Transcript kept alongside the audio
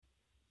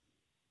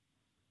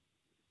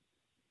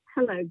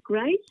Hello,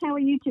 Grace. How are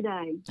you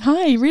today?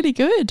 Hi, really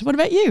good. What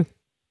about you?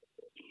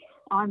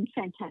 I'm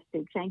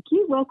fantastic, thank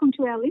you. Welcome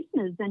to our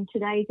listeners and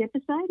today's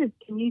episode of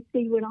Can You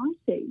See What I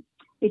See?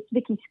 It's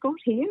Vicky Scott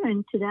here,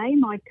 and today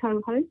my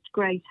co-host,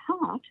 Grace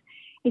Hart,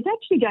 is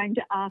actually going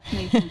to ask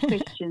me some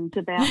questions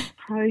about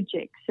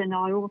projects, and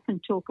I often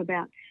talk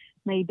about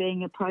me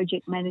being a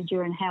project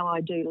manager and how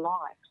I do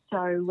life.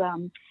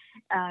 So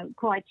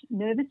quite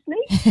nervously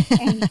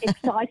and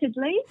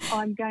excitedly,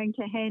 I'm going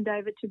to hand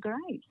over to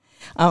Grace.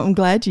 I'm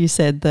glad you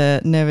said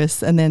the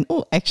nervous and then,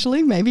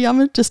 actually, maybe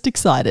I'm just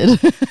excited.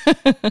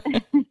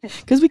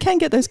 Because we can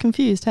get those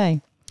confused,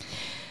 hey?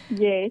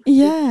 Yes.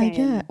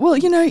 Yeah. Well,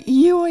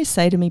 you always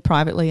say to me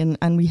privately,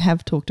 and we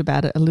have talked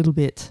about it a little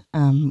bit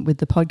with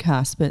the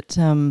podcast, but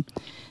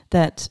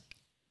that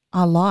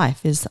our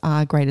life is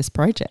our greatest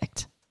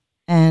project.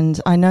 And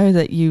I know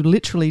that you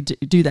literally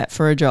do that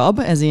for a job,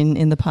 as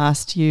in the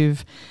past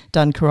you've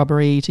done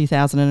Corroboree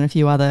 2000 and a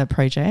few other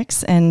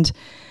projects. And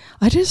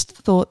I just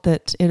thought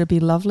that it would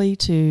be lovely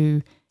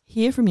to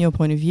hear from your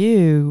point of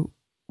view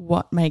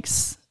what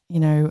makes,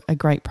 a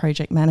great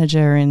project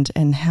manager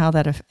and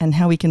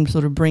how we can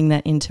sort of bring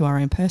that into our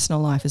own personal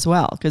life as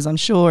well. Because I'm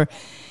sure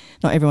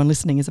not everyone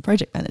listening is a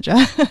project manager,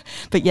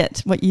 but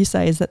yet what you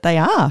say is that they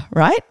are,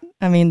 right?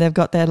 I mean, they've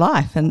got their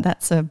life and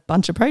that's a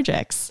bunch of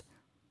projects.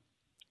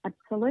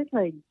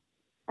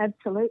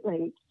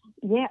 Absolutely.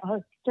 Yeah,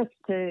 just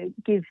to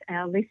give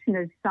our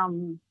listeners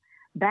some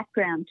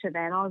background to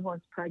that, I was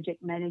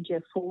project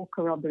manager for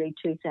Corroboree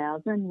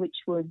 2000, which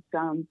was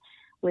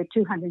where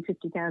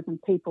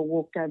 250,000 people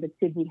walked over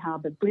Sydney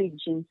Harbour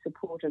Bridge in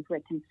support of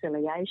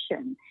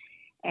reconciliation.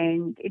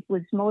 And it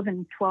was more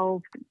than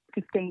 12,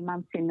 15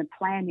 months in the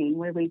planning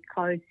where we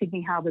closed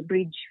Sydney Harbour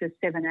Bridge for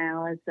 7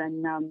 hours,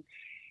 and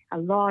a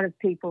lot of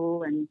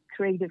people and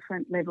 3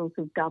 different levels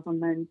of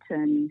government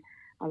and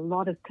a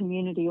lot of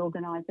community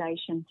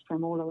organisations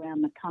from all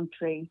around the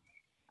country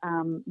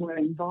were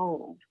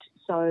involved.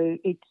 So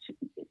it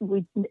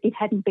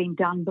hadn't been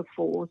done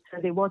before, so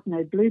there was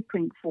no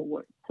blueprint for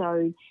it.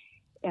 So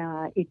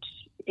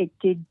it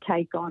did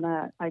take on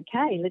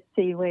let's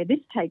see where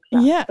this takes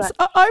us. Yes,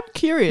 but I'm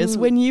curious,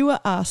 when you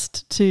were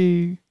asked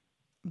to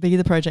be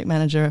the project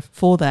manager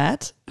for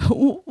that,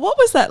 what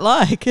was that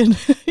like? And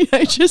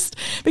just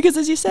because,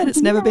 as you said,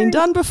 it's never been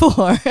done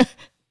before.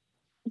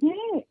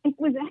 Yeah, it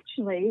was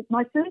actually,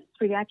 my first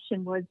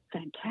reaction was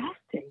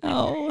fantastic.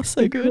 Oh,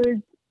 so good.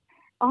 Because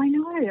I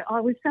know,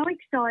 I was so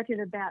excited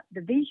about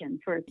the vision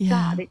for a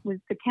start. It was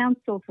the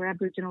Council for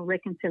Aboriginal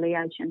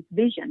Reconciliation's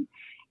vision.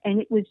 And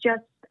it was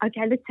just,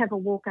 okay, let's have a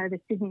walk over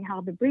Sydney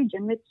Harbour Bridge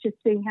and let's just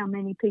see how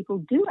many people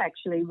do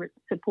actually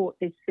support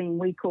this thing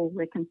we call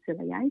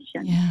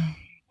reconciliation. Yeah.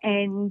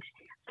 And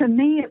for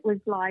me, it was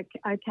like,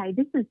 okay,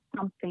 this is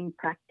something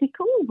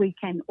practical we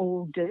can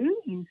all do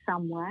in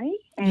some way.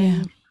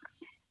 And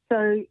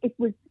so it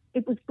was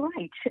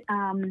great.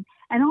 And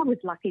I was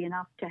lucky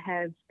enough to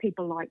have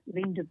people like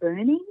Linda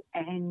Burney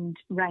and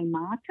Ray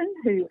Martin,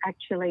 who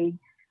actually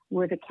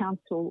were the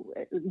council.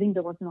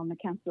 Linda wasn't on the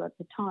council at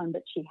the time,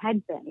 but she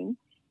had been,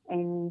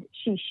 and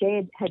she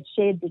had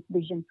shared this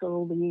vision for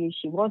all the years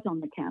she was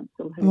on the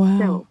council herself.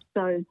 Wow.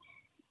 So,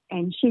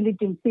 and she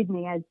lived in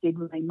Sydney, as did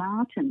Ray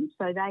Martin,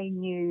 so they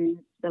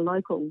knew the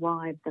local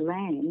lie of the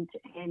land,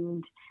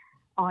 and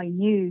I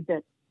knew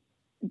that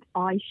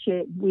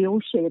we all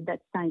shared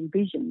that same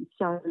vision.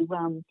 So,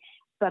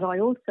 but I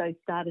also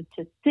started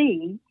to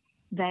see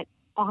that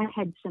I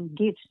had some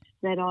gifts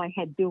that I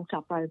had built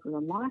up over a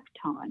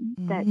lifetime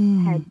that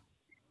had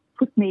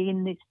put me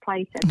in this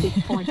place at this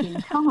point in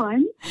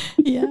time.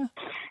 Yeah.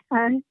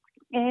 So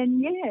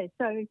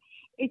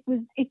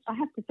I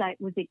have to say it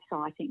was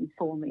exciting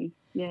for me.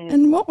 Yeah.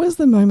 And what was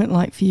the moment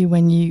like for you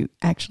when you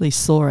actually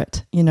saw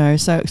it?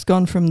 So it's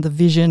gone from the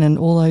vision and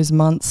all those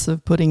months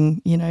of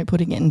putting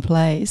it in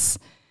place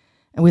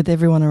with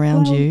everyone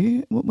around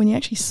you. When you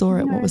actually saw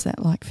it, what was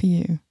that like for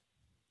you?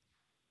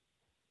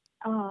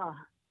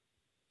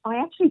 I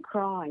actually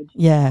cried.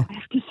 Yeah. I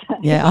have to say.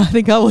 Yeah, I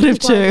think I would have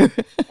too.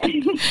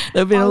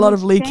 There'd been a lot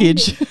of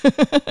leakage.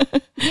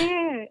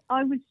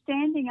 I was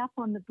standing up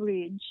on the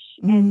bridge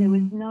and there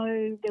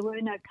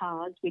were no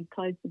cars. We'd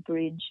closed the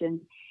bridge,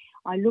 and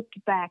I looked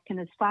back,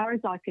 and as far as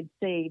I could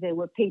see, there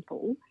were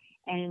people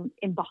and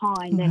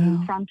behind and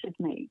in front of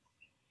me.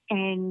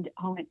 And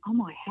I went, oh,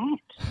 my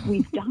hat,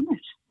 we've done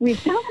it.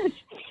 We've done it.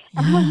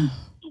 Yeah.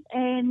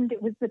 And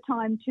it was the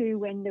time too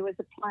when there was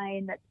a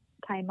plane that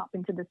came up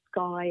into the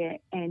sky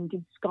and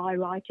did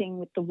skywriting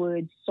with the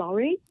word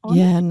sorry on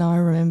it. No, I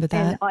remember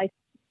that.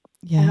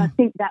 And I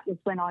think that was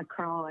when I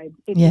cried.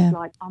 It was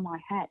like, oh, my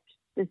hat,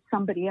 there's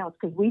somebody else,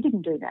 because we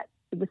didn't do that.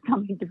 It was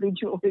some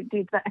individual who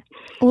did that.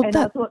 Well, and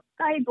I thought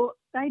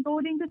they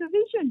bought into the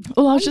vision.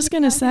 Well, I was just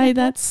going to say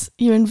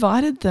you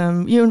invited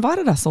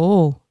us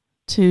all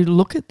to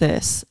look at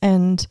this.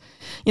 And,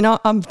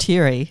 I'm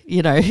teary,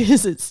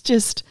 because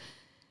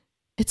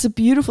it's a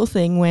beautiful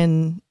thing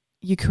when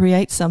you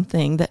create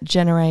something that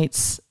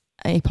generates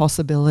a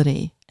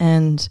possibility,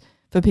 and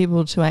for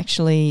people to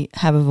actually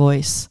have a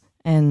voice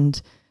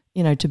and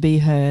to be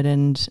heard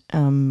and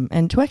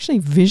to actually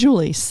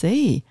visually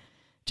see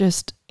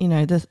just,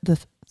 the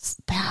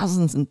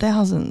thousands and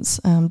thousands.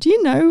 Do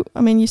you know,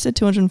 I mean, you said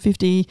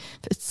 250,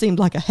 it seemed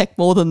like a heck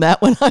more than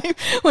that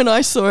when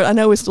I saw it. I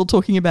know we're still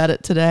talking about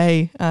it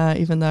today,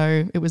 even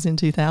though it was in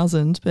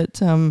 2000,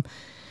 but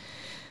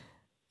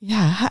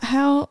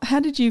how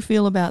did you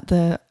feel about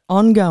the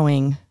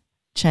ongoing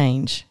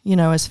change,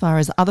 as far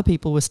as other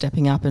people were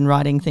stepping up and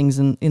writing things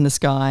in the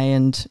sky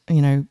and,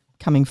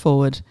 coming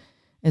forward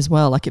as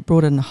well? Like, it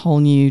brought in a whole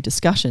new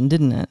discussion,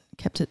 didn't it?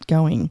 Kept it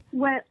going.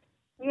 Well,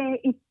 yeah,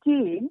 it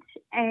did.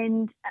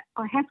 And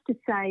I have to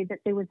say that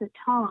there was a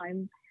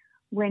time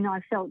when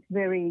I felt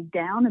very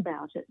down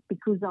about it,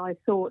 because I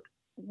thought,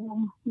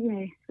 well,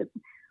 yeah,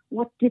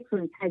 what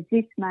difference has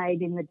this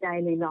made in the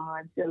daily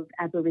lives of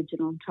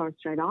Aboriginal and Torres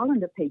Strait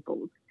Islander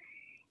peoples?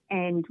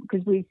 And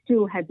because we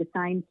still had the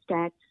same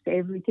stats,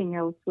 everything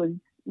else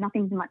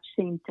nothing much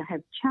seemed to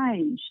have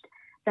changed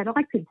that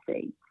I could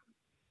see.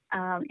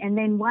 And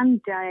then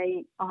one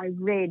day I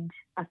read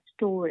a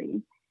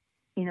story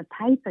in a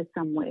paper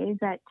somewhere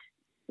that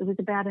it was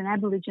about an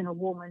Aboriginal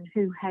woman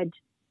who had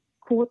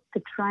caught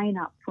the train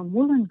up from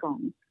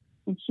Wollongong,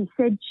 and she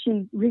said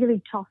she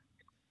really tossed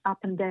up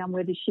and down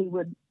whether she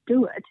would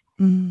do it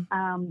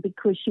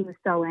because she was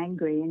so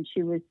angry and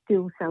she was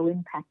still so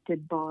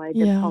impacted by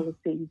the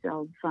policies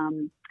of,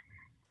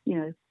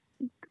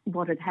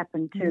 what had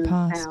happened to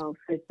our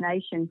First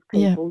Nations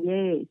people.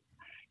 Yes.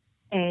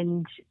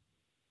 And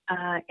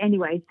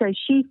anyway, so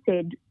she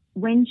said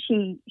when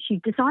she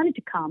decided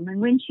to come, and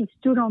when she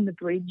stood on the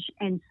bridge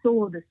and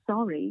saw the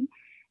sorry,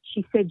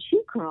 she said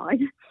she cried,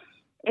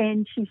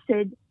 and she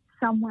said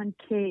someone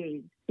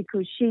cares,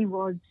 because she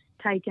was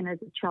taken as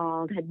a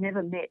child, had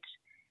never met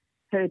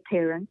her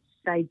parents.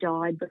 They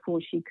died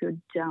before she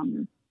could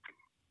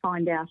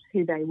find out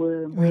who they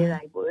were and where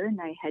they were, and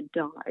they had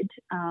died.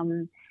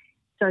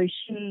 So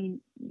she,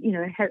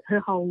 her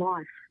whole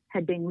life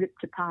had been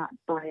ripped apart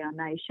by our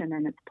nation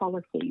and its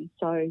policies.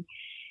 So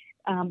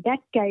that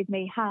gave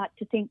me heart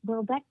to think,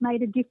 well, that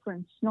made a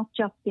difference, not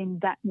just in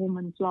that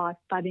woman's life,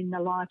 but in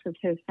the life of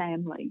her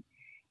family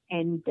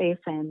and their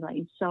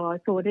families. So I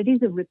thought it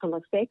is a ripple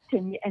effect,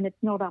 and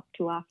it's not up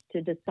to us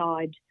to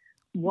decide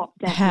what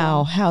that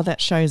how that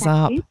shows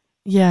up.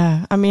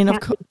 Yeah, I mean, of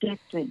course,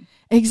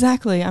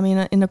 exactly. I mean,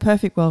 in a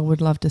perfect world,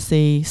 would love to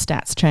see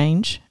stats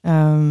change.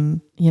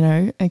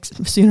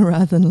 Sooner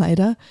rather than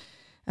later.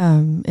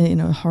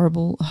 In a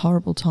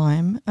horrible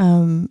time.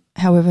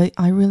 However,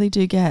 I really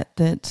do get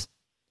that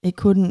it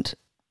couldn't.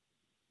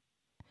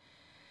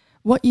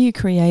 What you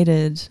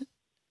created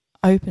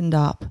opened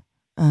up,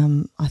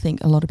 I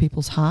think, a lot of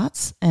people's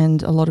hearts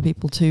and a lot of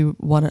people to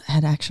what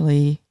had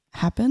actually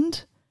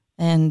happened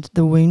and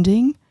the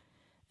wounding,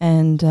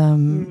 and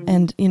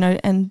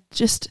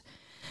just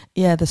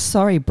the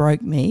sorry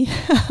broke me.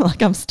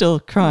 Like, I'm still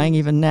crying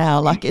even now.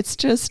 Like, it's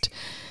just.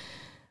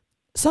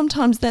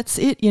 Sometimes that's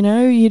it,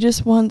 you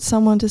just want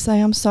someone to say,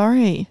 I'm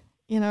sorry,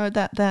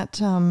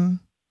 that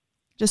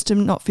just to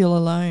not feel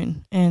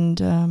alone.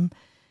 And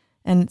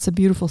it's a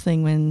beautiful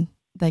thing when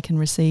they can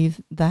receive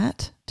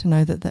that, to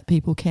know that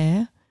people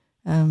care.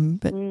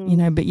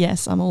 But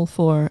yes, I'm all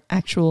for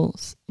actual,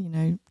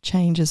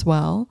 change as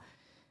well.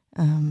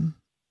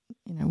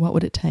 What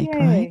would it take,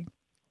 right?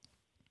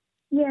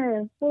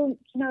 Yeah, well,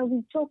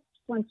 we talked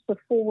once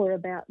before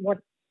about what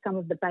some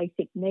of the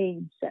basic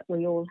needs that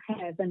we all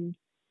have, and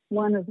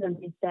one of them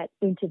is that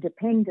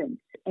interdependence,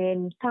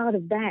 and part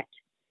of that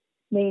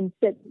means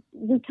that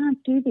we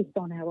can't do this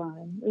on our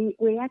own.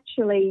 We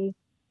actually,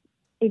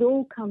 it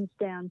all comes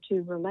down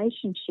to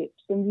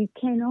relationships, and you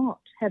cannot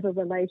have a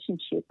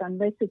relationship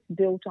unless it's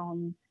built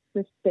on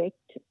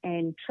respect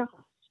and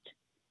trust.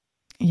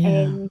 Yeah.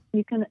 And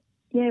you can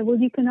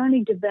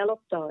only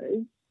develop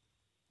those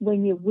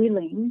when you're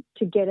willing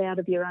to get out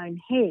of your own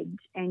head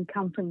and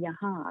come from your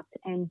heart,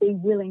 and be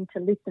willing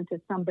to listen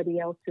to somebody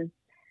else's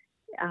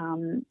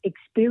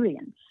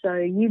experience. So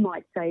you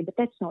might say, but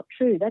that's not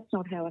true. That's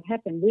not how it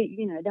happened.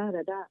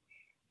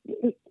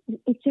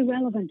 It's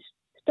irrelevant.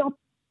 Stop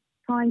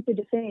trying to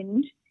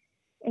defend.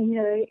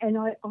 And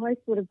I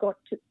sort of got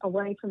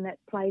away from that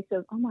place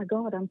of, oh my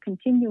God, I'm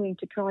continuing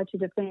to try to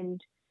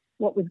defend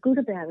what was good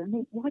about it. I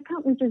think, why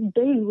can't we just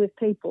be with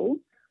people?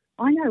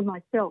 I know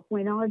myself,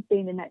 when I've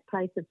been in that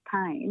place of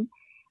pain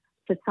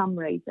for some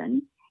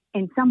reason,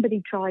 and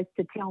somebody tries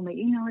to tell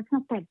me, it's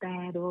not that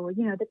bad, or,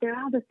 that there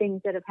are other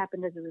things that have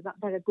happened as a result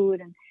that are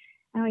good. And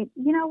I mean,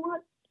 you know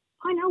what?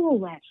 I know all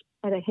that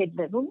at a head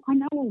level. I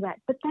know all that.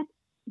 But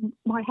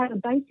I have a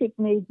basic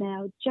need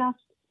now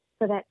just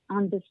for that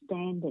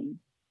understanding.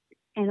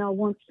 And I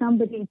want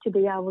somebody to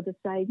be able to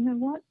say, you know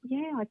what?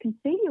 Yeah, I can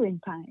see you're in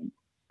pain.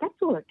 That's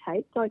all it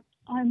takes. Like,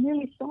 I'm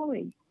really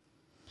sorry.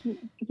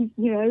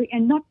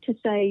 And not to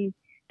say,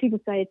 people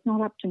say it's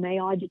not up to me,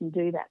 I didn't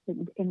do that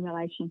in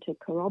relation to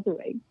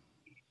corroboree.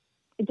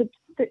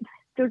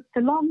 The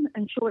long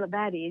and short of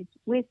that is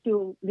we're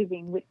still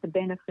living with the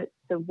benefits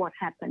of what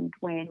happened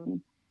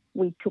when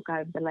we took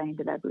over the land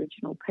of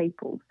Aboriginal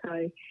people.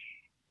 So,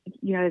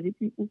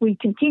 we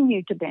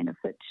continue to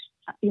benefit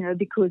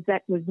because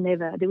there was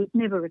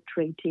never a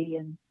treaty,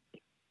 and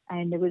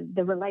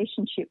the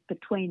relationship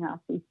between us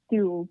is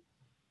still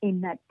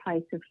in that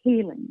place of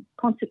healing.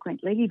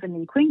 Consequently, even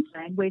in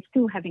Queensland, we're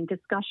still having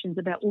discussions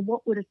about, well,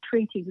 what would a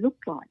treaty look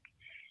like?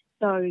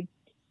 So,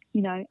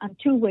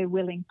 until we're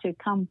willing to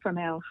come from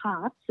our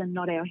hearts and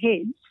not our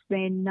heads,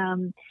 then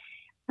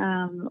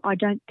I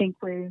don't think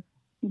we're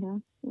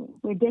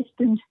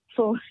destined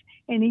for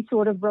any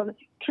sort of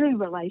true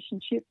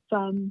relationship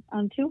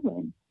until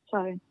then.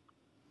 So,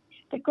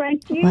 but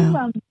Grace,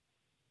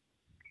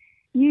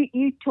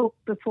 you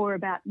talked before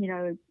about,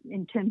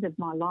 in terms of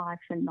my life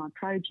and my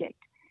project.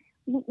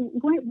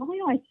 Why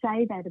I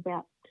say that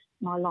about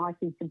my life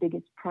is the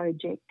biggest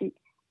project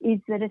is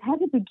that it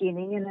has a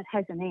beginning and it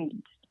has an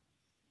end.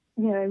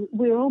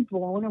 We're all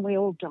born and we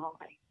all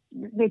die.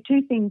 There are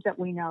two things that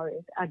we know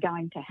are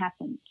going to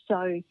happen.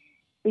 So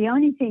the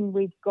only thing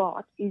we've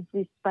got is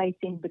this space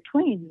in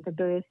between the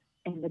birth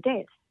and the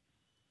death.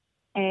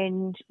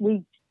 And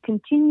we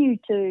continue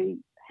to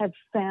have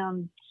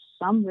found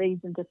some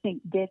reason to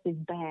think death is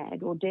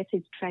bad or death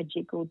is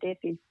tragic or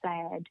death is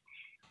sad,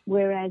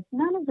 whereas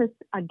none of us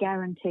are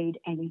guaranteed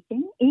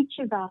anything. Each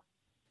of us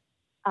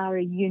are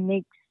a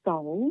unique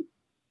soul.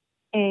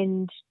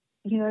 And,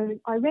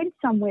 I read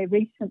somewhere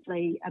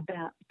recently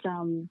about,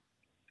 only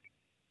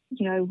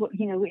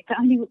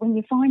when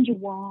you find your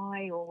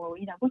why or,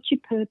 what's your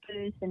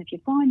purpose, and if you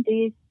find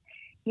this,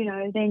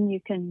 then you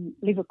can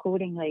live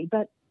accordingly.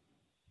 But,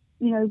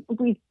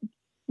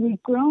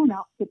 we've grown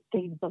up with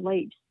these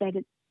beliefs that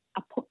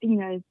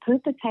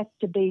purpose has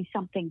to be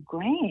something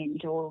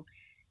grand or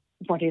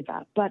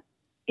whatever, but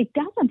it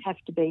doesn't have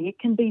to be. It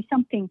can be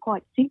something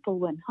quite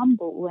simple and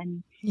humble.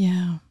 And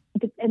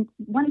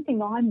one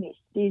thing I missed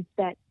is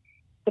that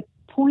the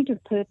point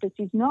of purpose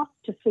is not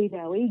to feed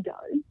our ego,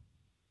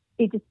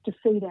 it is to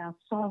feed our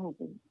soul.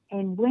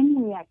 And when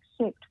we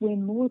accept we're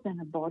more than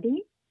a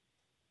body,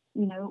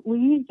 we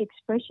use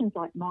expressions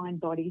like mind,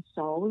 body,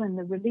 soul, and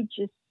the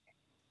religious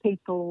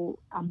people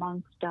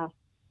amongst us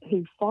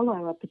who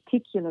follow a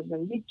particular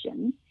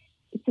religion,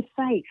 it's a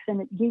faith,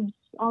 and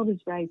I was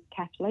raised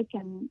Catholic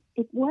and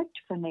it worked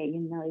for me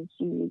in those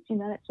years.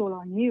 That's all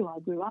I knew. I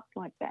grew up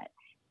like that.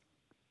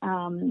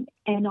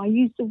 And I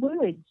used the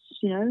words,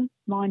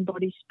 mind,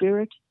 body,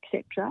 spirit,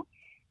 etc.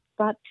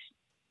 But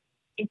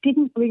it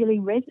didn't really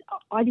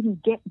I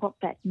didn't get what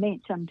that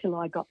meant until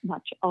I got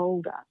much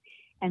older.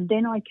 And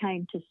then I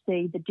came to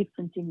see the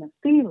difference in the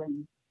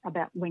feeling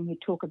about when you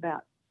talk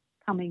about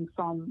coming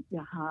from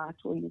your heart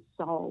or your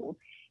soul.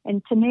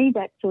 And to me,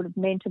 that sort of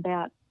meant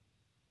about,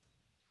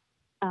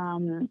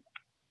 and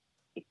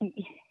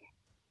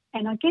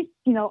I guess,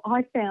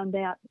 I found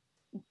out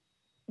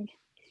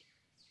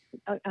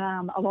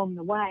along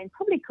the way, and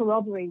probably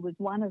corroboree was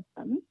one of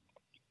them,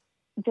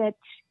 that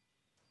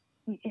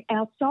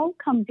our soul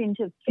comes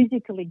into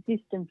physical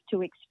existence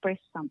to express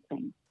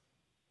something.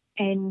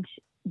 And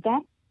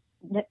that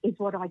is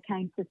what I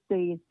came to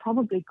see is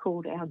probably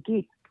called our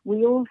gift.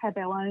 We all have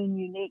our own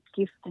unique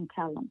gifts and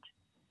talents.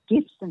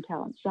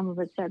 Some of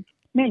us have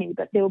many,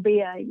 but there'll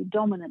be a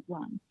dominant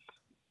one.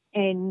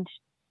 And,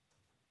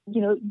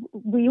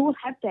 we all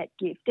have that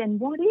gift. And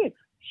what if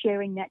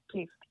sharing that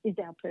gift is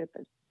our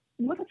purpose?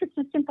 What if it's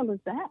as simple as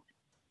that?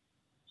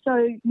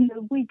 So,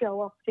 we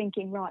go off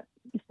thinking, right,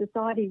 if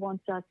society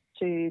wants us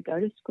to go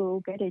to school,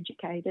 get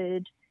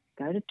educated,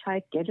 get a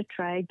trade,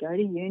 go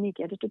to uni,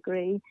 get a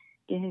degree,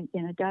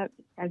 go,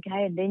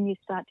 okay, and then you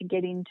start to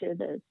get into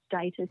the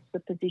status, the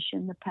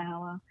position, the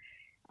power,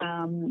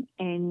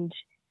 and,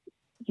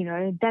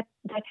 that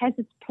has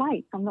its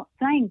place. I'm not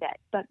saying that,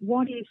 but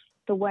what if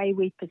the way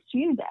we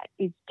pursue that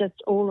is just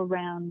all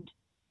around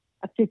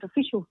a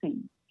superficial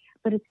thing?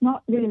 But it's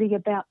not really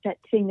about that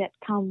thing that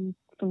comes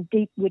from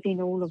deep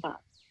within all of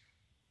us.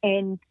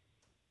 And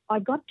I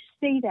got to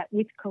see that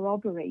with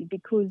corroboree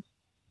because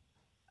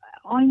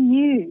I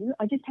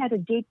just had a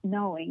deep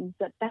knowing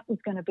that was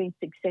going to be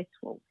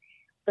successful.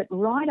 But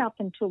right up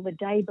until the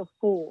day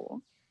before,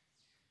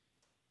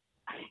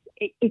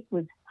 it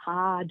was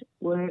hard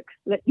work,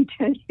 let me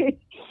tell you.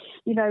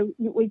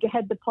 We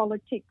had the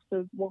politics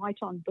of white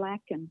on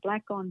black and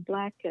black on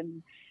black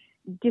and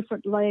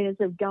different layers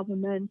of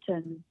government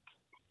and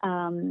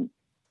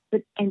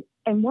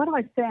what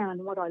I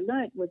found, what I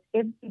learnt was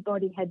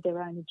everybody had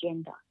their own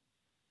agenda.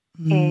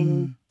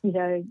 And,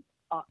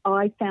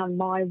 I found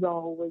my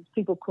role was,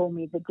 people call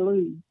me the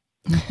glue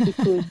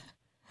because,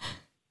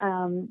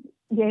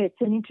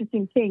 it's an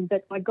interesting thing,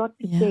 but I got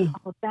to see,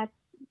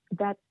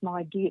 that's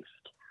my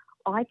gift.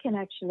 I can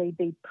actually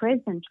be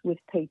present with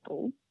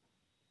people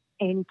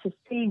and to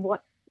see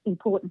what's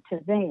important to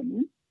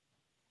them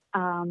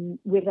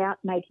without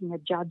making a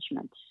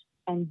judgment.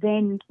 And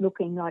then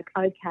looking like,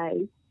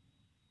 okay,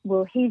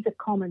 well, here's a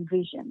common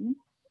vision.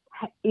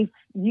 If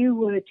you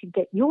were to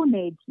get your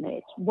needs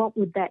met, what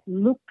would that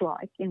look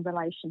like in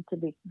relation to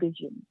this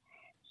vision?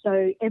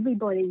 So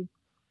everybody,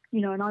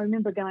 and I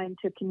remember going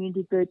to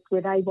community groups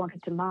where they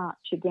wanted to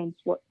march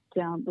against what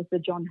was the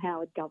John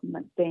Howard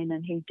government then,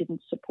 and he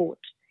didn't support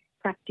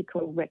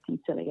practical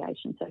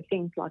reconciliation. So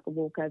things like a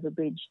walk over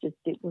bridge,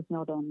 it was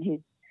not on his.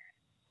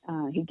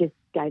 He just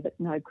gave it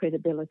no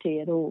credibility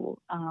at all.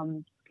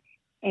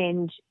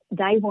 And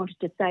they wanted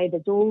to say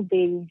there's all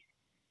these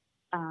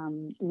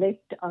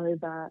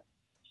leftover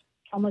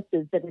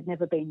promises that had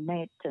never been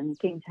met and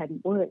things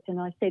hadn't worked. And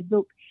I said,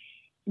 look,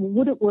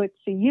 would it work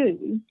for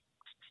you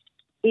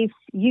if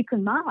you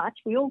can march?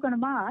 We're all going to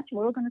march.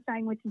 We're all going to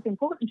say which is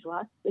important to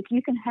us. If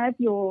you can have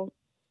your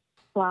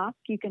plaque,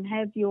 you can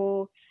have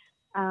your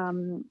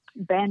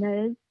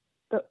banners,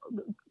 but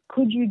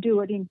could you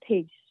do it in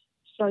peace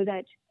so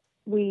that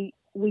we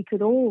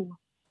could all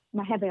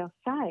have our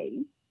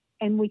say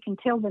and we can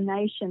tell the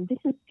nation this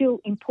is still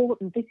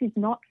important, this is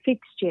not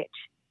fixed yet.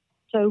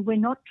 So we're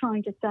not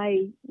trying to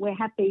say we're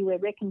happy, we're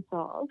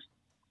reconciled.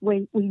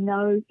 We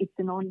know it's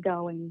an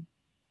ongoing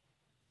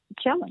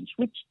challenge,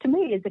 which to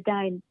me is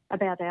again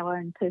about our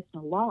own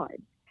personal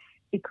lives,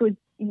 because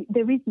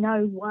there is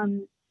no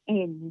one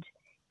end.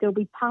 There'll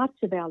be parts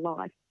of our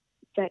life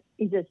that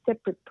is a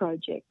separate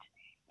project,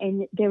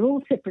 and they're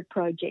all separate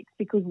projects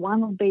because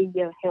one will be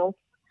your health,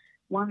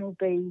 one will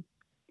be,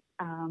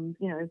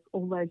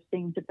 all those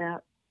things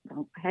about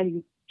how do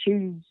you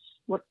choose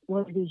what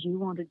it is you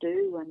want to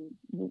do,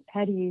 and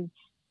how do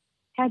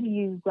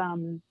you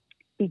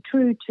be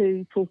true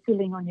to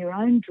fulfilling on your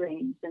own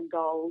dreams and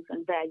goals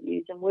and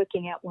values and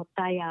working out what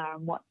they are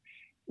and what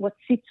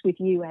sits with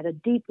you at a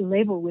deep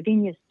level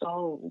within your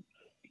soul.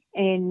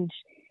 And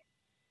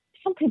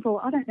some people,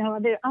 I don't know,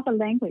 there are other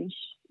language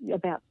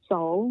about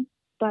soul,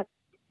 but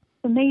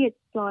for me it's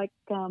like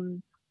so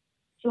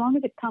long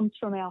as it comes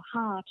from our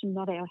heart and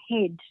not our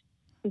head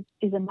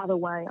is another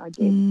way, I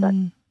guess. But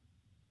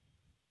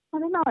I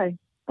don't know.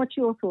 What's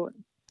your thought?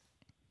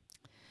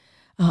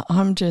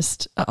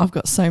 I've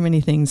got so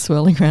many things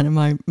swirling around in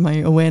my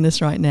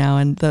awareness right now.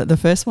 And the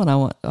first one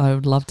I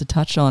would love to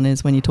touch on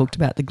is when you talked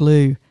about the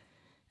glue.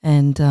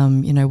 And,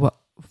 what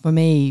for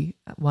me,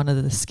 one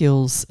of the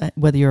skills,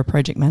 whether you're a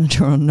project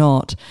manager or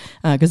not,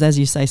 because as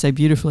you say so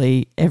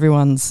beautifully,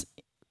 everyone's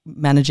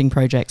managing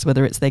projects,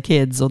 whether it's their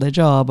kids or their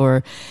job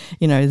or,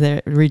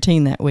 their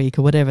routine that week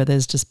or whatever.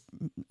 There's just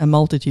a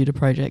multitude of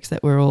projects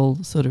that we're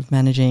all sort of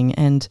managing.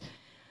 And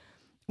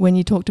when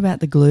you talked about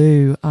the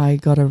glue, I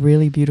got a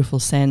really beautiful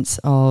sense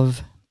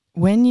of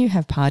when you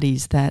have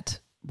parties that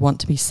want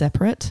to be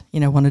separate,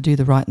 want to do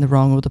the right and the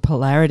wrong or the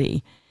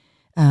polarity.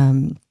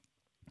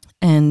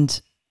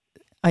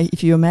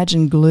 If you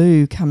imagine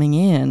glue coming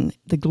in,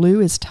 the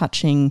glue is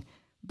touching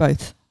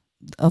both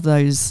of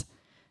those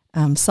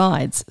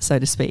sides, so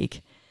to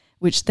speak,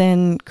 which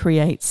then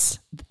creates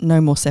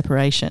no more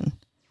separation.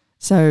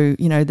 So,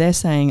 they're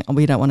saying,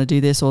 we don't want to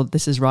do this, or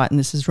this is right and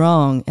this is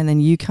wrong. And then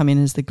you come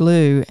in as the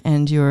glue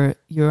and you're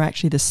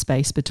actually the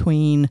space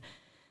between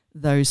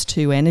those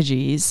two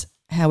energies.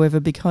 However,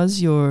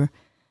 because you're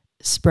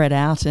spread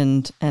out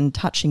and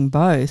touching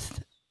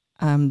both,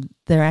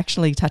 they're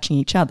actually touching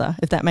each other,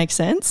 if that makes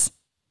sense.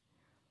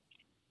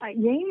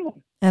 Yeah.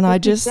 And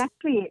that's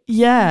exactly it.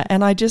 Yeah.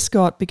 And I just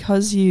got,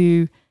 because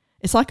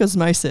it's like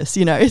osmosis,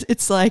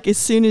 it's like as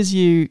soon as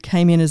you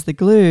came in as the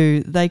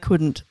glue, they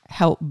couldn't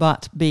help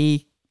but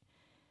be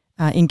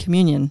in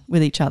communion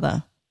with each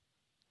other,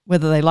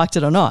 whether they liked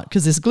it or not,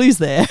 because there's glue's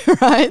there,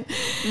 right?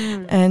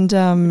 And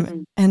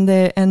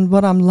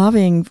what I'm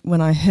loving when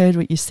I heard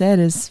what you said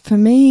is, for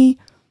me,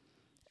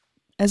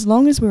 as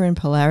long as we're in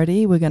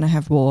polarity, we're going to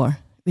have war,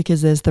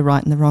 because there's the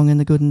right and the wrong and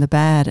the good and the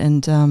bad.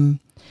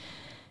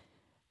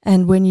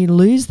 And when you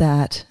lose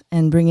that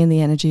and bring in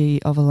the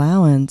energy of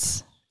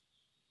allowance,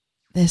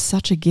 there's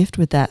such a gift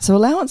with that. So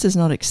allowance is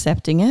not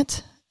accepting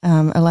it.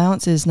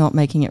 Allowance is not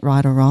making it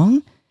right or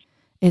wrong.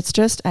 It's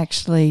just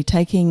actually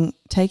taking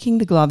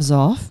the gloves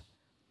off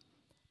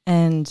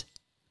and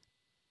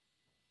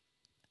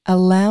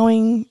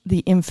allowing the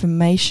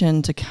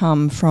information to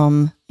come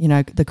from,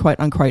 the quote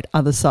unquote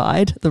other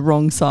side, the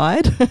wrong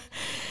side.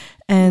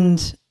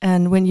 And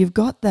when you've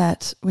got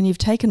that, when you've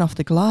taken off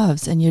the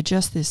gloves and you're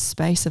just this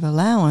space of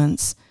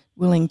allowance,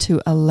 willing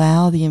to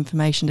allow the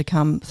information to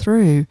come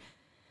through,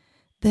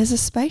 there's a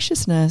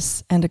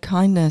spaciousness and a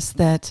kindness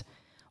that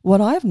what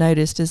I've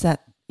noticed is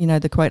that,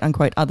 the quote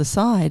unquote other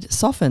side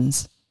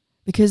softens,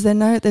 because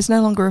there's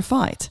no longer a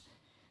fight.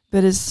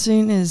 But as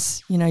soon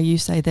as, you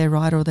say they're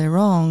right or they're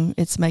wrong,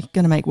 it's going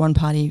to make one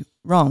party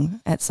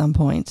wrong at some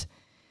point.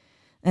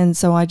 And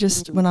so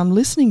when I'm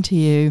listening to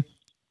you,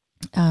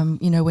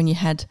 when you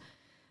had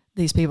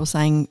these people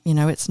saying,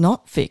 it's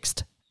not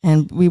fixed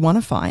and we want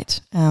to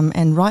fight,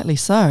 and rightly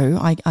so,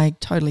 I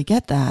totally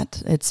get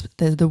that. It's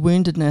the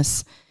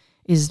woundedness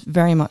is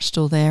very much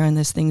still there, and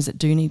there's things that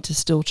do need to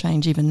still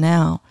change even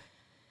now.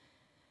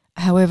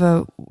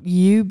 However,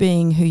 you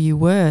being who you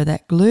were,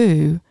 that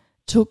glue,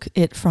 took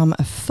it from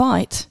a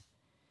fight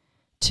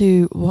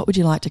to what would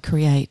you like to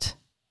create,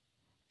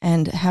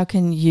 and how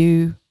can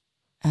you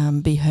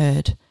be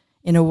heard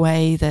in a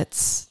way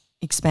that's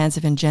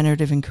expansive and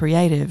generative and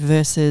creative,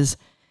 versus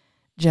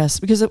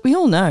just, because we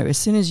all know as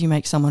soon as you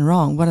make someone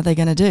wrong, what are they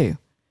going to do?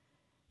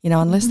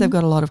 Unless they've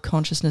got a lot of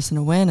consciousness and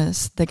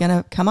awareness, they're going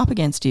to come up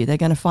against you. They're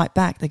going to fight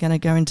back. They're going to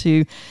go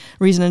into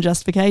reason and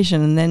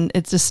justification, and then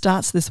it just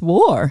starts this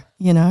war,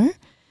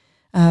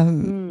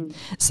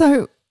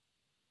 So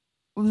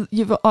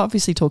you've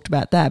obviously talked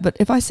about that, but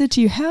if I said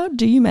to you, how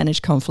do you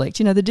manage conflict?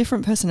 The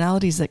different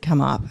personalities that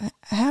come up,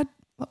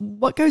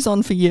 what goes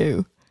on for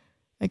you?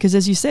 Because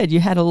as you said, you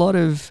had a lot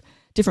of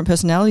different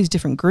personalities,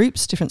 different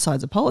groups, different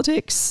sides of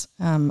politics,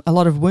 a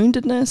lot of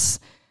woundedness.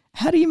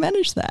 How do you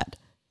manage that?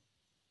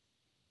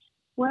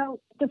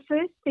 Well, the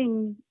first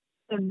thing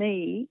for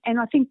me, and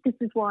I think this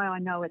is why I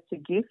know it's a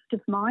gift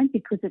of mine,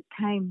 because it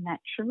came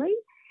naturally,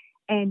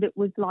 and it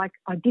was like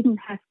I didn't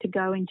have to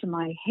go into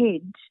my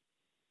head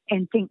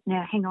and think,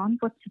 now, hang on,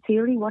 what's the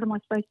theory? What am I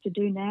supposed to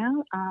do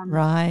now?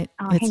 Right.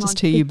 It's just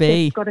who you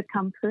be. It's got to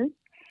come first.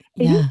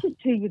 It is just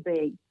who you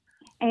be.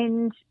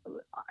 And,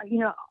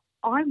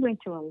 I went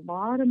to a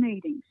lot of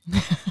meetings.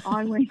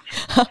 And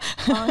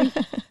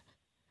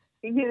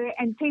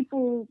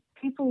people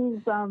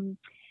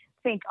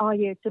think, oh,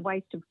 yeah, it's a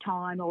waste of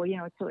time, or,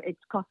 it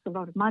costs a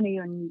lot of money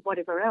and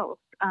whatever else.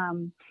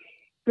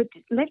 But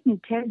let me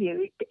tell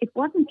you, it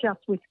wasn't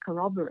just with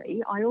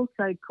Corroboree. I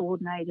also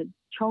coordinated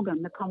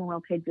CHOGM, the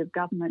Commonwealth Heads of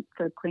Government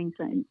for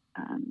Queensland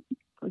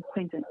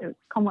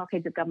Commonwealth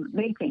Heads of Government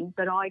meeting,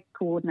 but I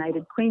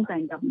coordinated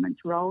Queensland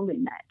Government's role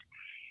in that.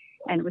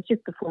 And it was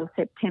just before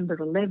September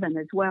 11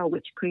 as well,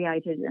 which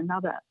created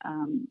another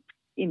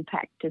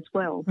impact as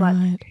well. But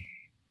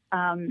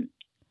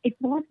it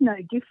was no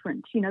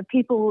different.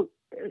 People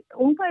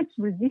almost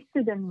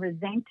resisted and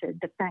resented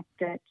the fact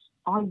that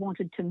I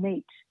wanted to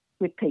meet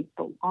with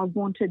people. I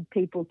wanted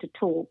people to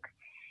talk.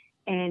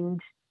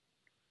 And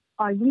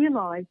I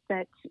realised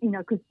that,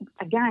 because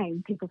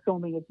again, people saw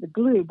me as the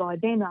glue. By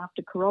then,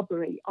 after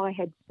Corroboree, I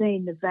had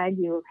seen the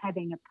value of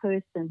having a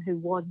person who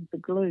was the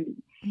glue.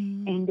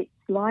 And it's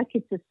like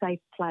it's a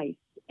safe place.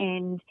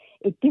 And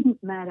it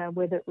didn't matter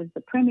whether it was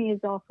the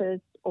Premier's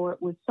office or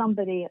it was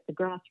somebody at the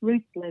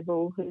grassroots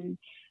level who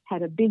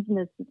had a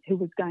business who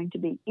was going to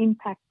be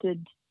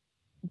impacted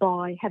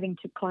by having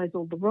to close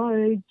all the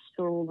roads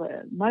or all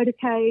the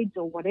motorcades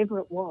or whatever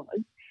it was.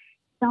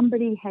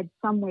 Somebody had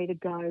somewhere to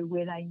go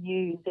where they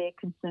knew their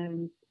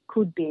concerns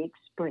could be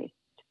expressed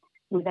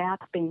without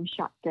being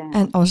shut down.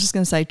 And I was just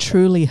going to say,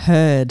 truly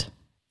heard.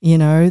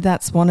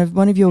 That's one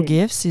of your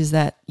gifts, is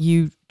that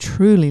you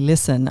truly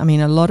listen. I mean,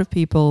 a lot of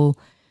people,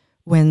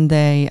 when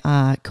they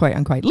are quote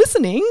unquote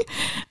listening,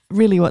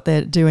 really what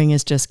they're doing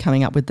is just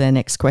coming up with their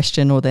next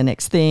question or their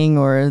next thing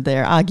or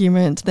their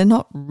argument. They're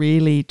not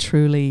really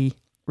truly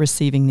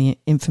receiving the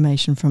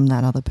information from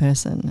that other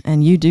person.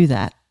 And you do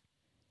that.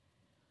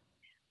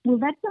 Well,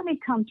 that's only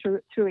come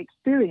through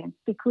experience,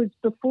 because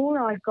before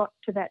I got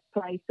to that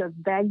place of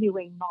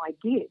valuing my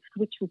gift,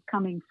 which was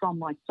coming from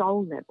my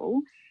soul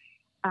level,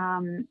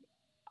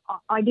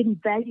 I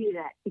didn't value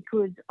that,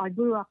 because I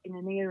grew up in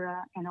an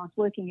era and I was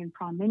working in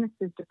Prime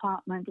Minister's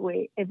department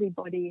where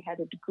everybody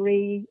had a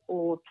degree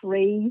or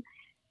three,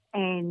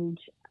 and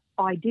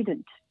I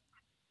didn't.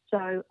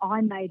 So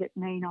I made it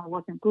mean I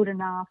wasn't good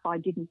enough, I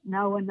didn't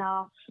know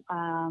enough,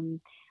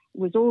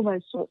 was all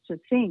those sorts of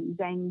things.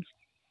 And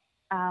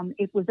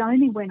it was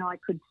only when I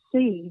could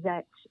see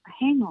that,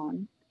 hang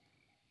on,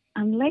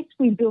 unless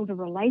we build a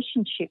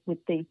relationship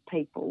with these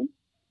people,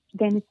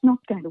 then it's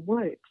not going to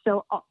work.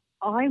 So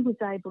I was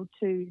able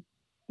to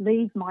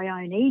leave my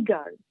own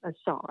ego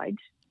aside,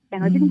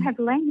 and I didn't have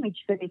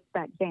language for this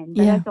back then.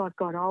 But as I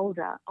got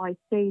older, I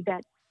see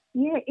that,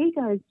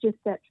 ego is just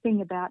that thing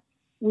about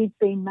we've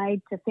been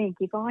made to think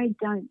if I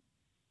don't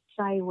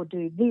say or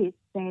do this,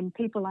 then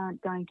people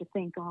aren't going to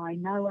think I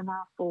know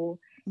enough, or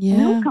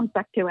and it all comes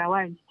back to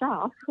our own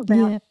stuff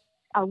about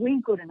are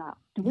we good enough?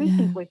 Do we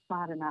think we're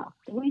smart enough?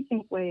 Do we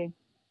think we're,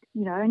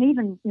 and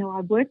even,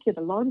 I worked with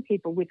a lot of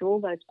people with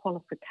all those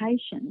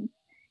qualifications,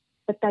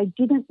 but they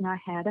didn't know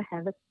how to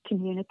have a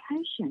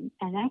communication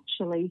and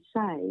actually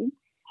say,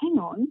 hang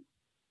on,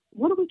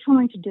 what are we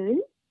trying to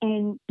do?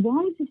 And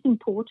why is this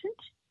important?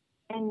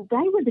 And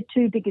they were the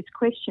two biggest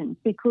questions,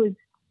 because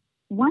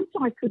once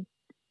I could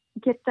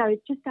get those,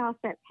 just ask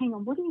that, hang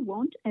on, what do you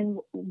want and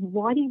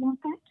why do you want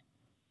that?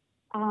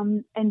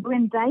 And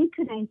when they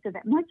could answer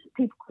that, most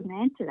people couldn't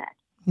answer that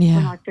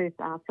when I first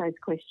asked those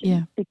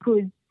questions,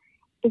 because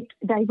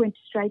they went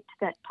straight to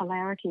that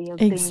polarity of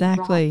being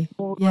right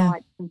or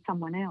right than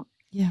someone else.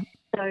 Yeah.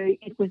 So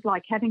it was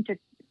like having to,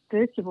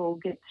 first of all,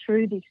 get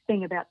through this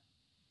thing about,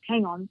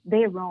 hang on,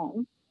 they're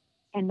wrong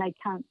and they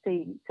can't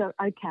see. So,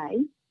 okay,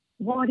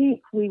 what if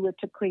we were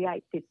to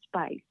create this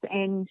space?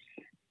 And,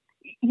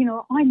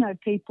 I know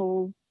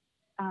people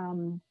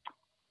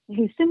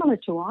who, similar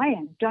to I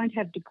am, don't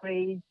have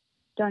degrees,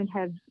 don't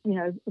have,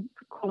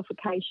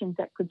 qualifications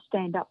that could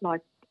stand up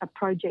like a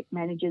project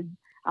manager's,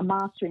 a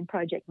master in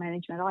project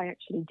management. I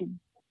actually did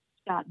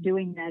start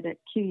doing that at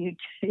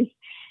QUT,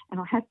 and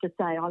I have to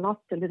say I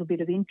lost a little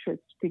bit of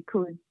interest,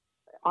 because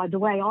the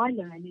way I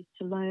learn is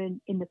to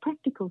learn in the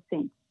practical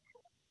sense.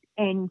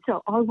 And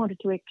so I wanted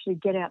to actually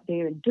get out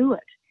there and do it,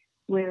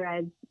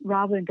 whereas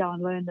rather than go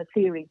and learn the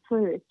theory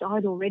first,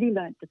 I'd already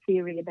learnt the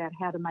theory about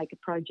how to make a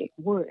project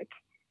work,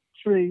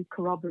 through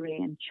corroboree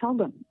and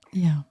CHOGM.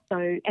 Yeah. So,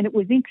 and it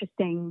was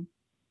interesting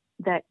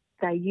that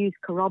they used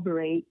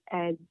corroboree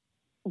as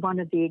one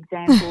of the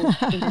examples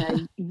in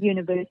a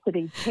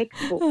university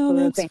textbook for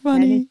that's event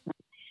funny. management.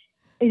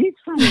 It is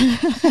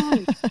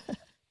funny.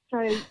 So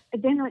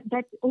then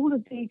that all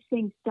of these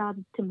things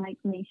started to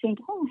make me think,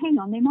 oh, hang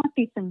on, there might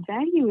be some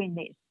value in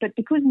this. But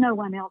because no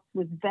one else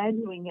was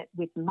valuing it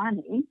with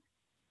money,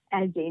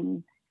 as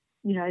in,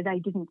 they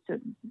didn't,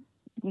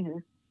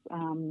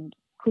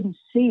 couldn't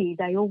see,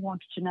 they all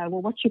wanted to know,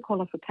 well, what's your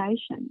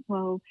qualification?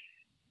 Well,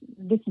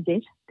 this is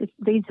it.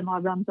 These are my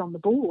runs on the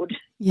board,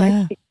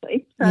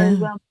 basically.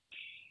 So,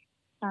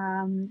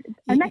 and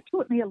that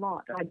taught me a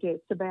lot, I guess,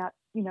 about,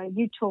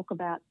 you talk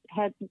about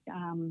how,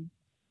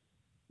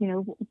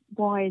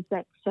 why is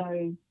that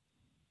so,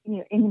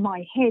 in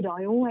my head,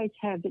 I always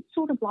have, it's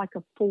sort of like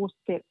a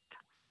 4-step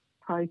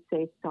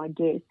process, I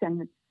guess.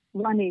 And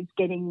one is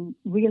getting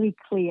really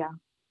clear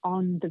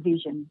on the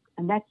vision.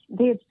 And they're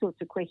the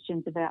sorts of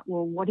questions about,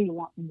 well, what do you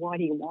want and why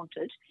do you want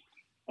it?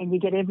 And you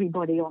get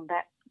everybody on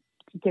that,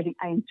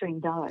 answering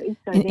those.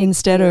 So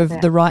instead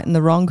of the right and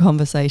the wrong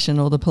conversation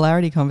or the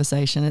polarity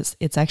conversation,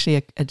 it's actually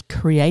a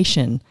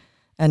creation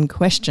and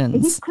questions.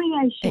 It is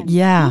creation.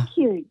 Yeah. Thank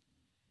you.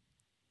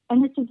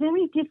 And it's a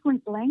very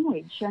different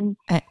language. And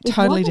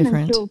totally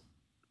different. Until,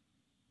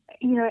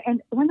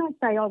 and when I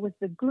say I was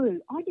the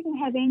glue, I didn't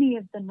have any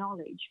of the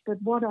knowledge, but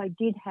what I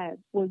did have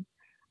was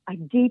a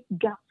deep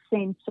gut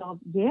sense of,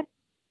 yep,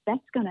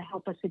 that's going to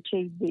help us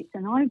achieve this.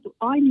 And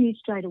I knew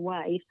straight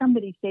away if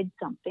somebody said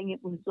something,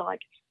 it was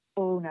like,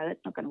 oh, no, that's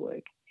not going to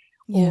work.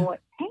 Yeah. Or,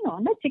 hang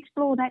on, let's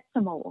explore that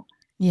some more.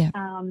 Yeah.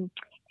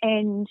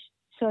 And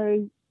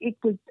so it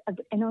was,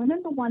 and I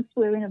remember once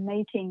we were in a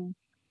meeting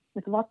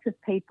with lots of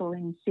people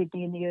in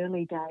Sydney in the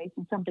early days,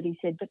 and somebody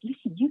said, but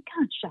listen, you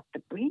can't shut the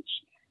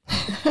bridge.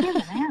 7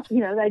 hours. They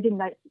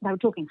were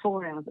talking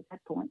 4 hours at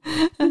that point.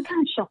 You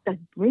can't shut the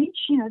bridge.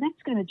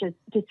 That's going to just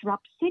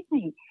disrupt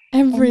Sydney.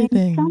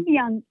 Everything. And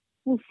then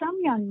some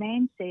young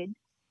man said,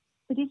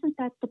 but isn't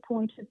that the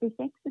point of this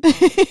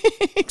exercise?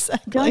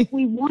 Exactly. Don't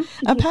we want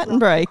to a pattern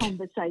break?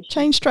 Conversation?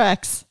 Change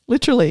tracks,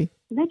 literally.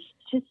 Let's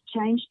just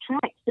change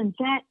tracks. And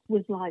that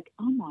was like,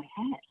 oh my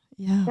hat.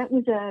 Yeah. That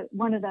was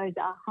one of those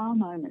aha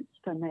moments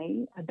for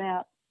me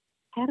about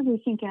how do we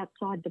think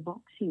outside the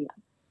box here?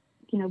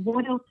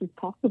 What else is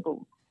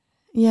possible?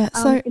 Yeah.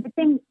 So, but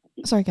then,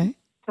 sorry, go.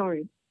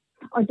 Sorry.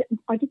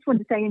 I just want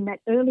to say in that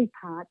early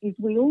part is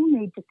we all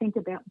need to think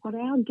about what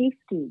our gift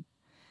is.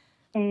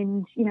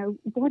 And,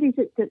 what is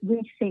it that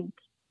we think,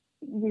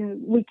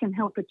 we can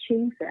help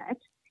achieve that?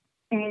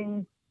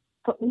 And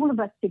for all of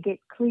us to get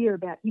clear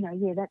about,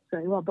 that's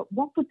very well, but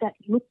what would that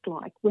look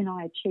like when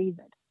I achieve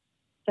it?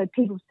 So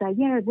people say,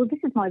 this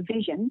is my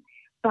vision.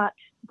 But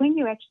when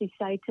you actually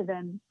say to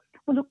them,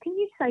 well, look, can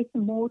you say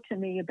some more to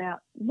me about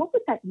what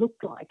would that look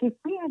like? If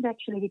we have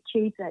actually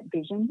achieved that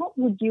vision, what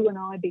would you and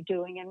I be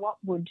doing and what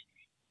would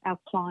our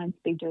clients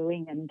be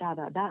doing and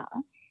da-da-da?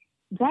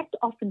 That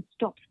often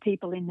stops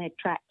people in their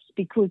tracks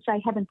because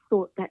they haven't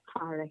thought that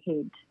far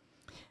ahead.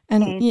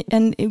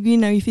 And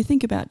if you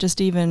think about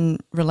just even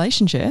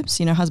relationships,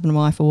 husband and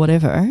wife or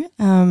whatever,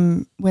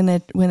 when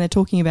they're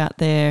talking about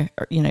their,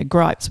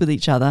 gripes with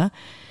each other,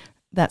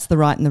 that's the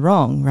right and the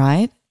wrong,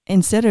 right?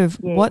 Instead of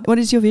what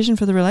is your vision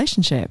for the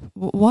relationship?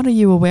 What are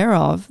you aware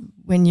of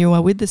when you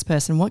are with this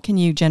person? What can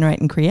you generate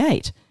and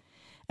create?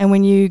 And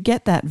when you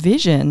get that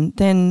vision,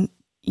 then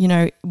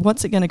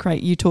what's it going to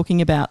create? You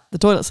talking about the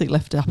toilet seat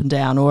left up and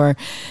down, or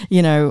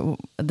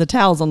the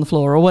towels on the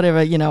floor, or whatever.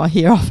 I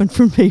hear often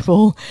from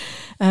people.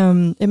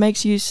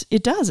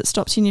 It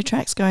stops you in your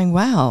tracks, going,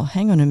 wow,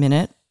 hang on a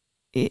minute.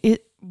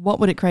 What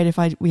would it create if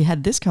we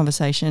had this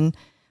conversation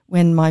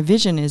when my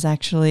vision is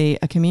actually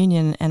a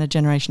communion and a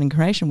generation and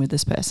creation with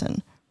this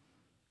person?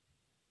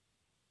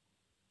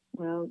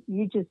 Well,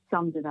 you just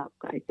summed it up,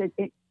 Grace.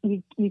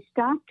 You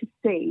start to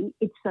see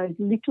it's those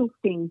little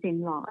things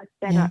in life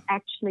that are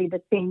actually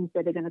the things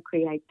that are going to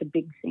create the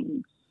big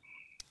things.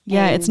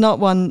 Yeah, it's not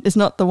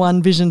the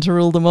one vision to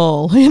rule them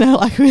all,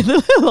 like with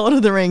Lord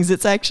of the Rings.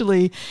 It's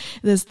actually,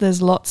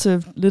 there's lots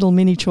of little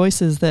mini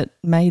choices that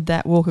made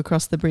that walk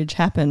across the bridge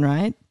happen,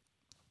 right?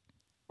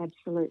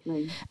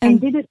 Absolutely.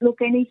 And did it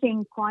look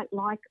anything quite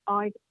like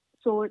I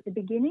saw at the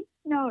beginning?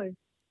 No.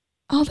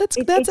 Oh,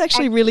 that's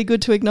actually really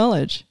good to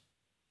acknowledge.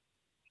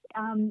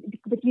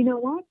 But you know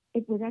what?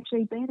 It was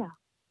actually better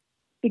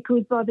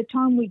because by the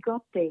time we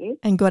got there...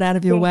 And got out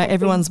of your way,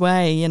 everyone's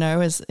way,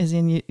 as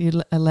in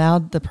you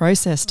allowed the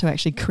process to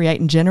actually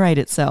create and generate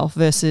itself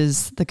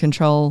versus the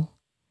control.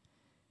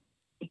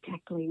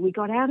 Exactly. We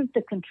got out of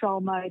the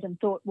control mode and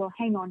thought, well,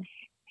 hang on,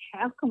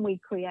 how can we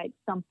create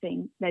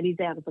something that is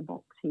out of the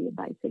box here,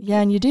 basically?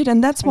 Yeah, and you did,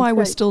 and that's why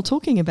we're still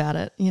talking about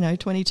it.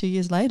 22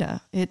 years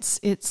later, it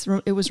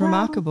was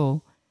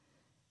remarkable.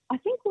 I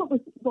think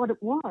what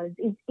it was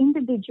is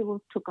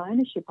individuals took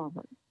ownership of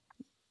it.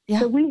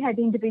 Yeah. So we had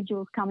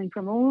individuals coming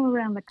from all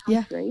around the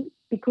country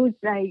because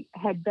they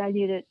had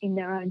valued it in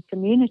their own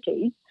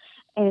communities,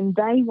 and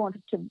they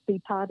wanted to be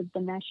part of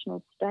the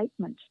national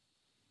statement.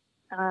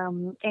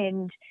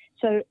 And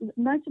so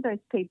most of those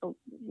people,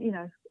 you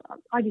know,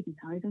 I didn't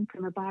know them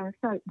from a bar of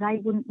soap. They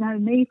wouldn't know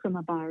me from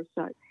a bar of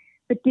soap.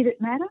 But did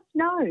it matter?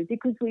 No,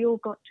 because we all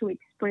got to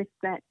express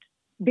that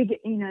bigger,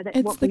 you know, that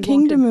it's what the we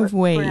kingdom wanted of for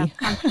our we.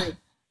 country.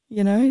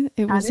 You know,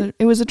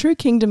 it was a true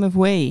kingdom of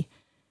we.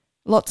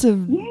 Lots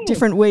of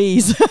different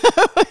we's.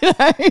 You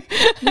know?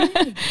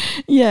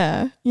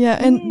 Yeah.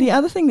 And the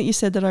other thing that you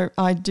said that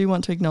I do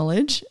want to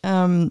acknowledge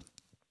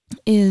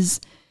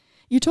is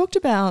you talked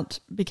about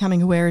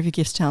becoming aware of your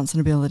gifts, talents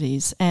and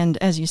abilities. And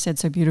as you said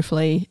so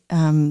beautifully,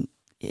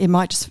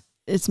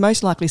 it's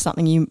most likely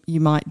something you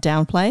might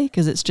downplay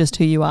because it's just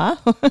who you are.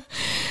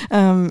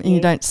 And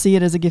you don't see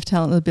it as a gift,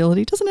 talent and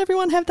ability. Doesn't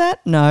everyone have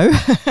that? No.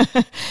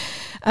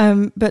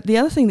 But the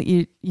other thing that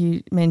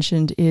you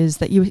mentioned is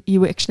that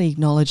you actually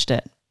acknowledged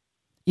it.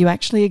 You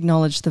actually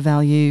acknowledged the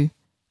value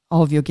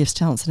of your gifts,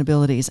 talents and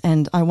abilities.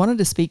 And I wanted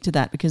to speak to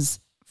that because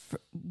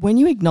when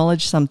you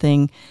acknowledge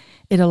something,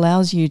 it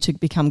allows you to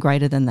become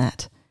greater than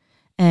that.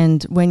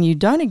 And when you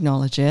don't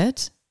acknowledge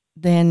it,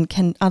 then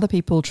can other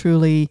people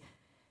truly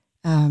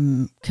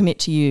commit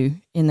to you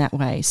in that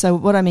way? So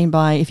what I mean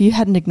by if you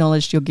hadn't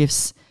acknowledged your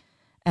gifts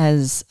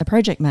as a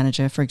project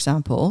manager, for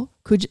example,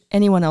 could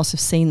anyone else have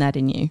seen that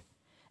in you?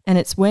 And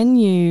it's when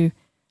you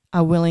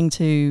are willing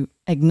to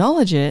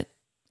acknowledge it,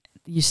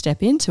 you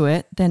step into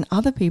it, then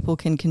other people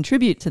can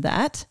contribute to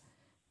that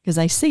because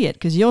they see it,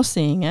 because you're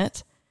seeing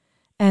it,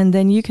 and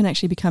then you can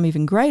actually become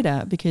even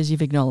greater because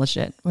you've acknowledged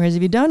it. Whereas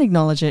if you don't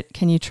acknowledge it,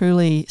 can you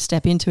truly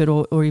step into it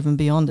or even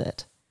beyond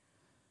it?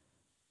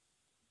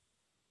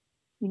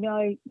 You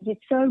know, you're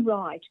so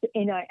right.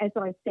 You know, as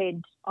I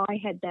said, I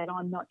had that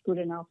I'm not good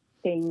enough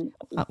thing.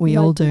 We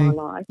all do. Of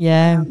my life.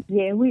 Yeah.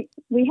 We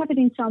have it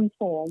in some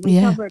form. We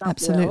cover it up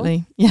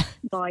absolutely.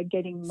 By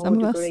getting more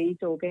degrees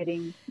or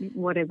getting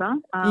whatever.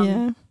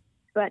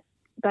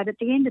 But at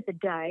the end of the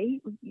day,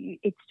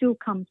 it still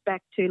comes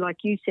back to, like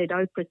you said,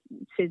 Oprah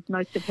says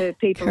most of her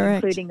people,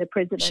 including the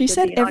president. She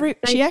said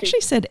She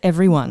actually said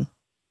everyone.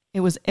 It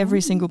was every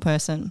single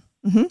person.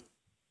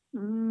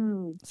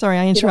 Mm-hmm. Sorry,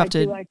 I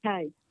interrupted. Did I do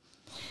okay?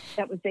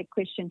 That was their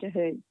question to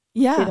her.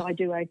 Yeah. Did I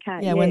do okay?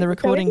 Yeah, when the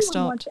recording so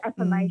stopped. Wants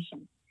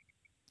affirmation.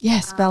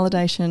 Yes,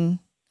 validation,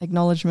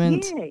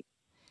 acknowledgement.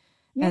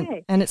 Yeah.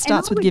 And it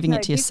starts with giving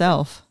it to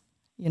yourself,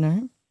 you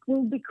know.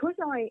 Well, because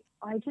I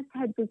just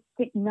had this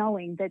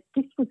knowing that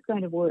this was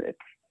going to work,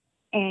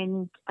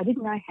 and I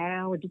didn't know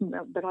how,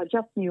 but I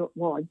just knew it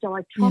was. So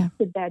I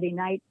trusted that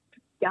innate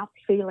gut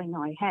feeling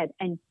I had,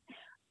 and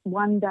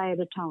one day at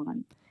a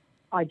time,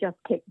 I just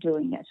kept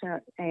doing it,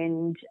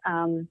 and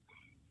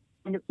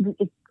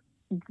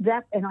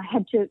I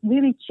had to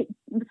really.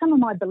 Some of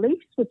my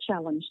beliefs were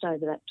challenged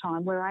over that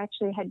time, where I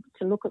actually had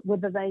to look at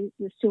whether they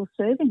were still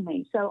serving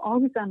me. So I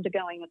was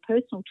undergoing a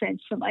personal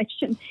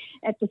transformation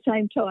at the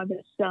same time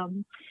as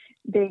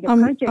being a project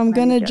manager. I'm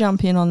going to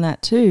jump in on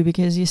that too,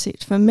 because you see,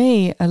 for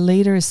me, a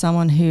leader is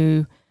someone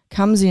who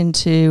comes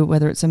into,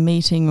 whether it's a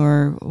meeting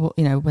or,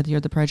 you know, whether you're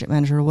the project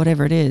manager or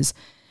whatever it is,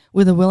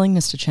 with a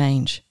willingness to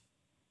change.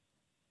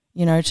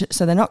 You know,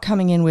 so they're not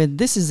coming in with,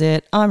 this is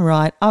it, I'm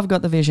right, I've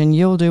got the vision,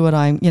 you'll do what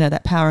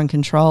that power and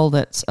control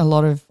that's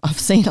I've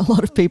seen a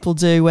lot of people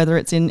do, whether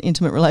it's in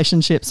intimate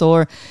relationships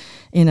or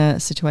in a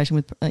situation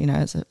with, you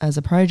know, as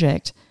a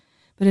project.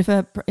 But if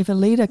a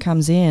leader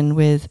comes in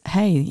with,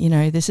 hey, you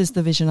know, this is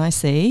the vision I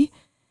see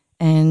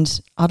and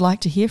I'd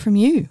like to hear from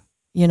you,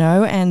 you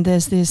know, and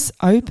there's this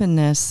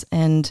openness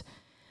and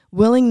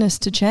willingness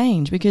to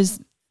change,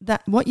 because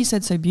that what you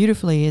said so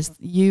beautifully is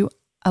you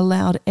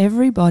allowed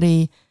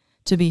everybody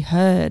to be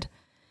heard,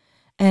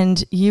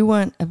 and you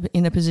weren't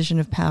in a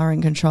position of power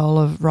and control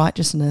of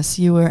righteousness.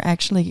 You were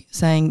actually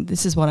saying,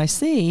 this is what I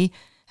see.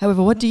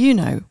 However, what do you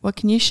know? What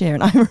can you share?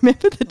 And I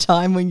remember the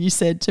time when you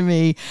said to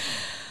me,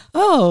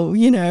 oh,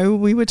 you know,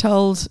 we were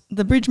told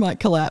the bridge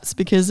might collapse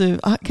because of,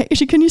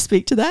 can you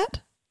speak to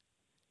that?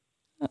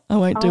 I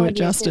won't do it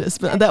justice,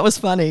 but that was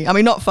funny. I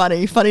mean, not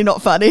funny,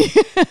 not funny.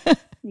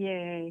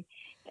 Yeah.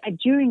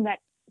 During that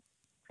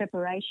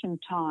preparation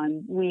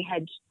time,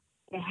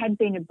 there had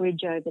been a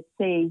bridge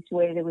overseas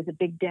where there was a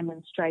big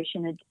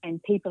demonstration,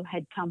 and people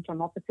had come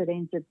from opposite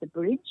ends of the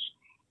bridge.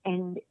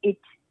 And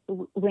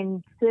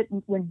when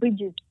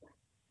bridges,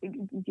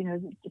 you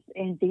know,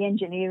 and the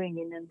engineering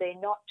in them, they're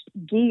not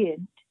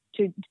geared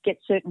to get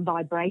certain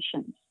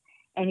vibrations.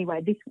 Anyway,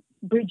 this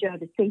bridge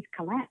overseas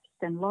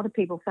collapsed, and a lot of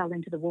people fell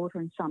into the water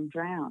and some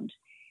drowned.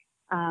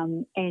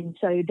 And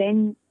so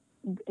then,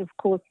 of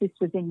course, this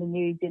was in the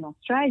news in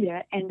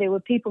Australia, and there were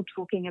people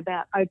talking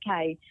about,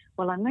 okay,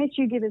 well, unless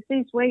you give us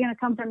this, we're going to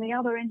come from the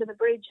other end of the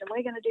bridge and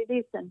we're going to do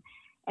this. And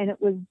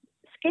it was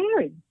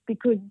scary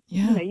because,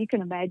 you know, you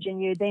can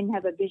imagine you then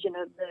have a vision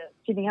of the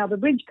Sydney Harbour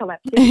Bridge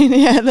collapsing.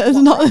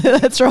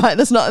 That's right.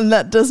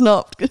 That does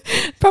not,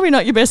 probably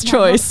not your best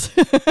choice.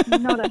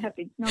 Not a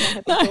happy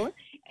thought.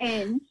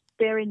 And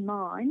bear in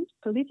mind,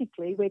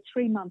 politically, we're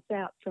 3 months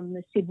out from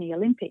the Sydney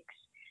Olympics.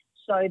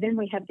 So then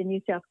we have the New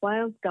South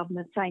Wales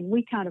government saying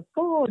we can't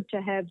afford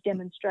to have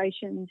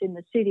demonstrations in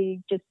the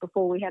city just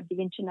before we have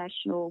the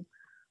International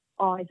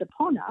eyes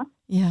upon us.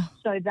 Yeah.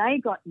 So they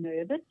got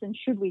nervous, and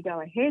should we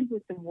go ahead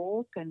with the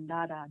walk and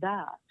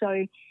da-da-da.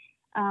 So,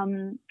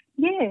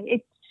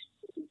 it's...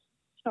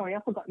 Sorry, I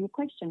forgot your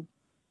question.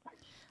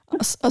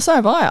 So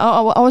have I.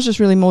 I was just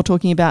really more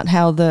talking about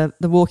how the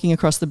walking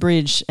across the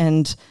bridge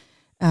and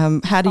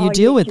how do you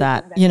deal with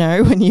that,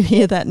 when you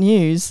hear that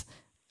news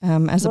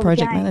as a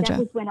project manager? That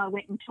was when I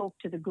went and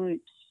talked to the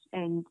groups,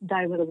 and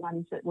they were the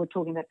ones that were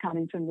talking about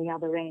coming from the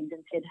other end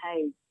and said,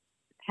 hey,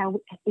 how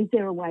is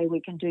there a way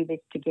we can do this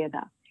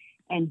together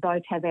and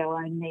both have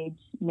our own needs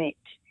met?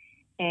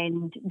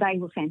 And they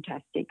were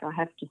fantastic, I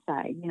have to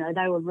say.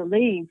 They were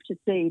relieved to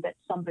see that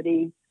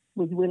somebody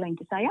was willing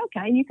to say,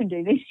 okay, you can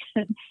do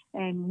this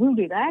and we'll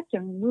do that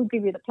and we'll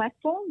give you the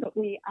platform, but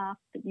we ask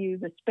that you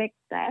respect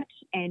that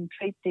and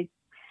treat this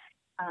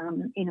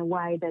in a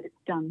way that it's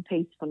done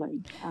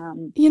peacefully.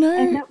 And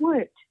that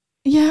worked.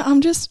 Yeah,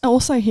 I'm just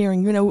also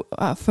hearing,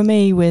 for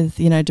me with,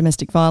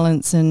 domestic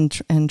violence and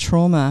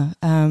trauma,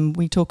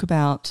 we talk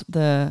about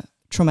the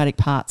traumatic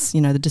parts, the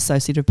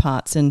dissociative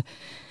parts, and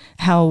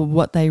how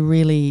what they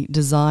really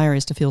desire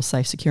is to feel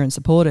safe, secure and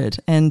supported.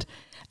 And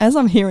as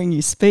I'm hearing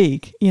you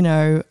speak,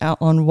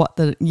 on what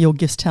your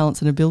gifts, talents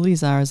and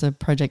abilities are as a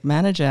project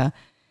manager,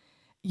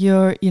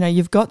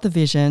 you've got the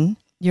vision,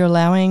 you're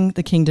allowing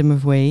the kingdom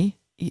of we,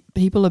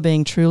 people are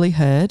being truly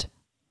heard.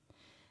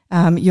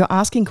 You're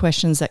asking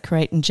questions that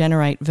create and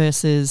generate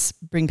versus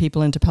bring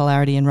people into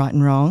polarity and right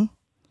and wrong.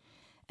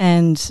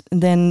 And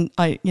then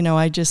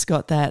I just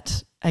got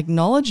that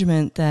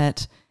acknowledgement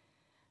that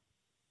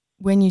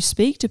when you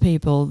speak to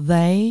people,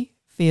 they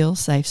feel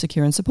safe,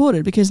 secure and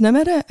supported, because no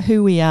matter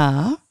who we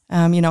are,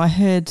 I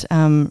heard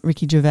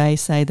Ricky Gervais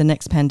say the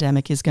next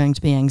pandemic is going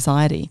to be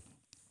anxiety.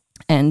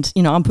 And,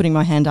 I'm putting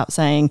my hand up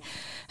saying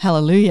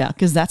hallelujah,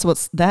 because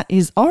that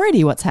is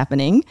already what's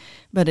happening,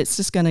 but it's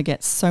just going to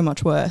get so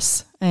much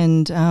worse.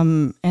 And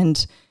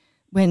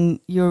when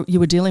you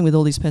were dealing with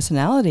all these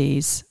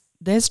personalities,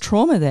 there's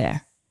trauma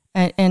there.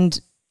 And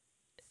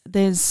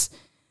there's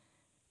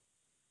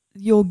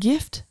your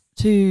gift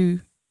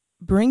to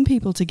bring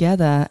people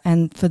together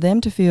and for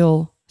them to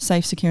feel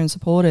safe, secure and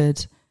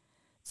supported,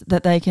 so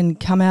that they can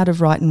come out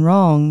of right and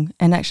wrong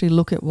and actually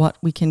look at what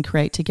we can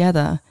create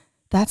together.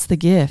 That's the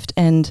gift.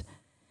 And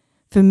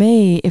for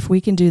me, if we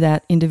can do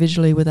that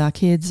individually with our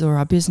kids or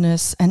our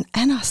business and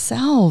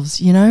ourselves,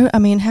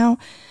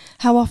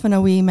 how often are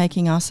we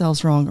making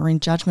ourselves wrong or in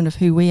judgment of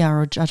who we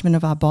are or judgment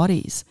of our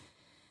bodies?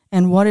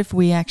 And what if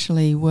we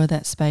actually were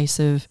that space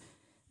of,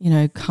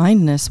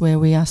 kindness where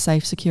we are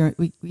safe, secure,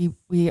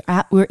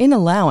 we're in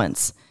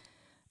allowance,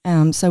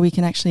 so we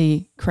can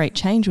actually create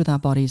change with our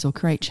bodies or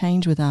create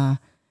change with our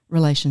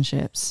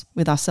relationships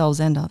with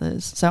ourselves and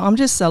others. So I'm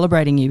just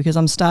celebrating you because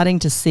I'm starting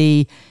to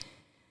see,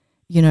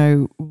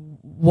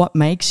 what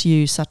makes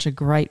you such a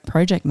great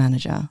project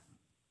manager.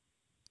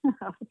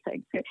 Oh,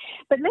 thank you.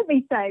 But let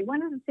me say,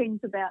 one of the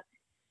things about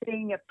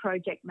being a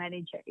project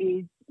manager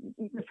is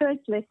the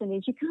first lesson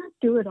is you can't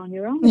do it on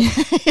your own.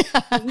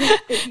 And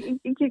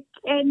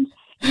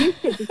you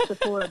said this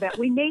before about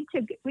we need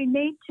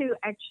to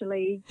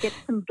actually get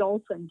some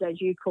dolphins, as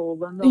you call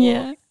them,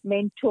 or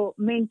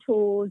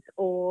mentors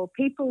or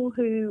people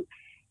who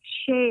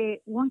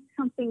want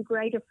something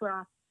greater for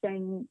us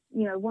than,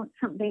 want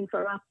something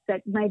for us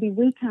that maybe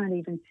we can't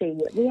even see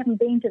yet. We haven't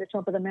been to the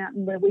top of the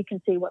mountain where we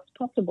can see what's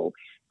possible.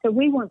 So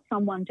we want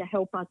someone to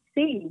help us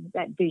see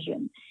that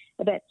vision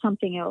that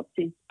something else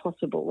is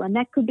possible. And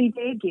that could be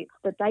their gift,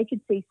 but they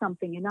could see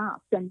something in us.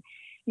 And,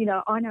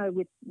 I know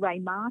with Ray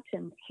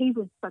Martin, he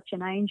was such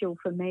an angel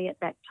for me at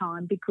that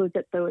time because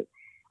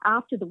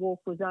after the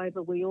walk was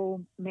over, we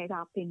all met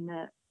up in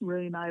the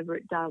room over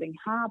at Darling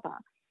Harbour,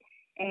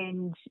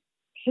 and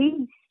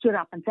he stood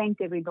up and thanked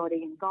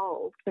everybody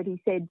involved, but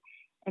he said,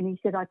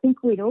 I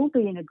think we'd all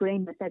be in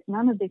agreement that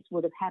none of this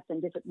would have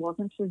happened if it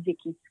wasn't for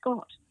Vicky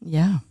Scott.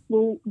 Yeah.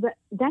 Well,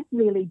 that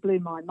really blew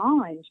my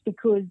mind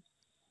because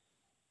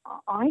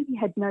I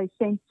had no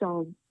sense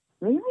of,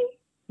 really?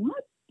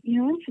 What?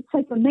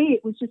 So for me,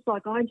 it was just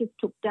like I just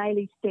took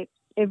daily steps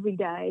every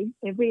day,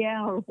 every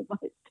hour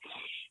almost,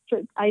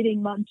 for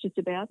 18 months just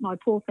about, my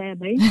poor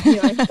family.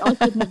 I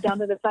couldn't have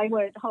done it if they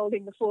weren't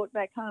holding the fort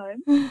back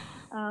home.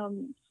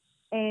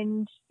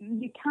 And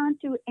you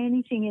can't do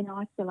anything in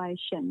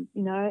isolation,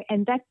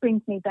 and that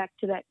brings me back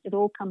to that. It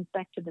all comes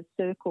back to the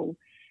circle.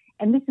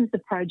 And this is the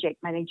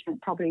project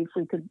management, probably if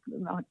we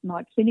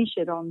might finish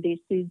it on this,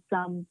 is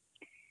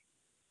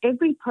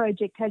every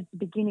project has the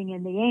beginning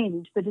and the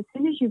end, but as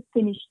soon as you've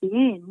finished the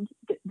end,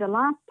 the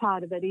last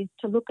part of it is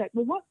to look at,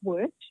 well, what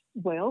worked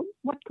well?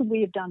 What could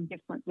we have done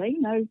differently?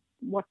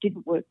 What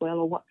didn't work well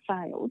or what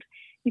failed.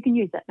 You can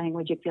use that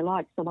language if you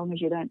like, so long as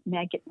you don't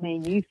make it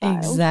mean you failed.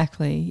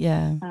 Exactly,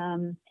 yeah.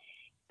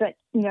 But,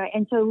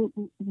 and so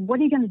what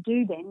are you going to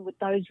do then with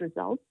those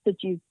results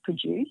that you've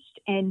produced,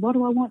 and what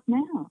do I want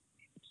now?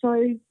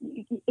 So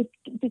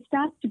it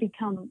starts to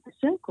become a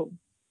circle,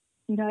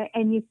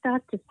 and you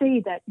start to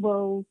see that,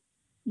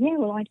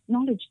 I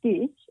acknowledge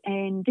this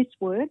and this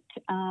worked.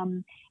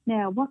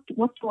 Now, what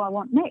do I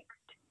want next?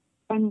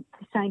 And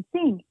the same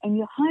thing, and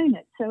you hone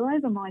it. So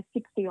over my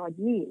 60-odd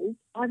years,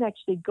 I've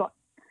actually I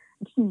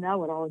didn't know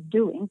what I was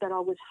doing, but I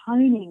was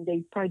honing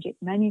these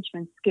project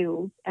management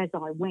skills as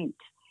I went.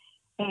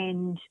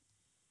 And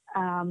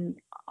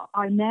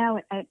I now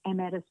am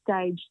at a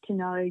stage to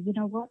know, you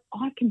know what,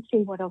 I can see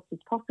what else is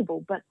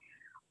possible, but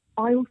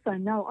I also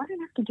know I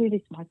don't have to do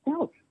this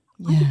myself.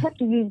 I just have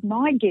to use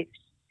my gifts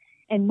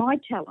and my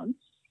talents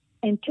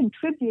and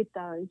contribute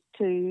those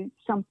to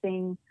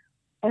something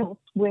else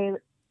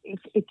where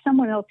if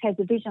someone else has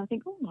a vision, I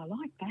think, oh, I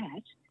like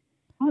that.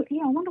 Oh,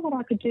 yeah, I wonder what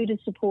I could do to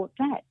support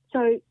that.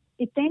 So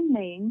it then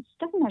means,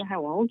 doesn't matter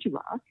how old you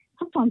are,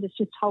 sometimes it's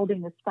just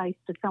holding the space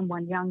for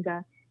someone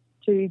younger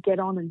to get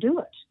on and do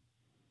it.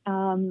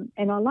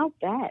 And I love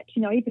that.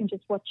 You know, even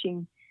just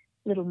watching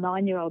little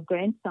 9-year-old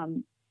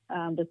grandson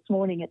this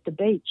morning at the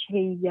beach,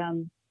 he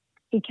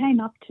came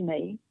up to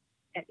me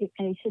and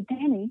he said,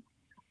 Danny,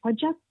 I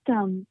just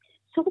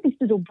saw this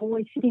little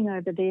boy sitting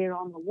over there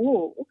on the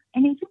wall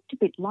and he looked a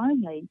bit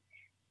lonely.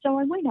 So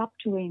I went up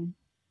to him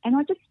and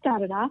I just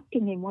started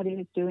asking him what he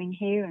was doing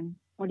here and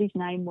what his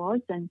name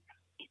was. And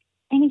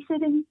he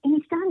said, and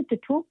he started to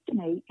talk to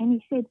me and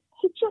he said,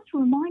 he just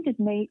reminded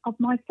me of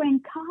my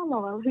friend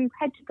Carlisle who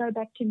had to go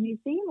back to New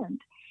Zealand.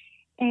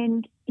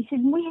 And he said,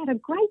 we had a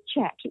great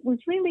chat. It was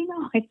really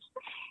nice.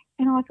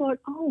 And I thought,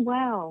 oh,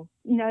 wow,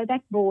 you know,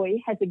 that boy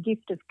has a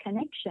gift of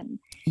connection.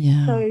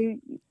 Yeah. So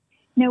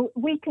now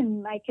we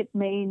can make it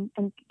mean,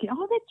 and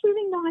oh, that's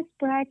really nice,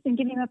 Brax, and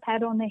give him a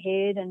pat on the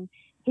head and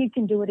he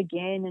can do it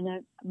again in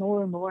a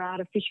more and more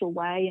artificial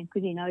way and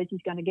because he knows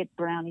he's going to get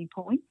brownie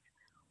points.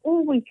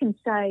 Or we can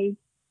say,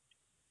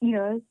 you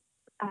know,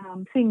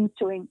 things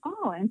to him,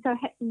 oh, and so,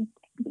 you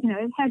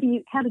know, how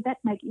did that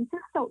make you? He said,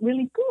 I felt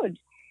really good.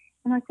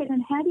 And I said,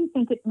 and how do you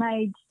think it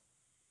made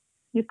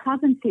your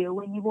cousin feel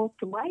when you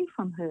walked away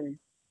from her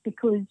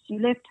because you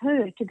left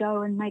her to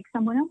go and make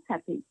someone else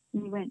happy?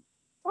 And he went,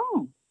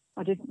 oh,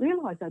 I didn't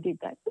realise I did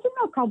that. I said,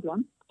 no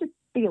problem, just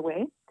be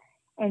aware.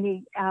 And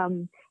he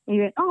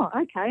went, oh,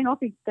 okay, and off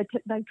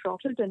they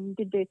trotted and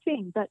did their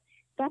thing. But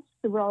that's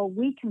the role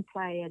we can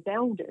play as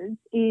elders,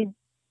 is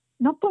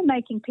not by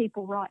making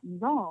people right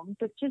and wrong,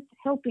 but just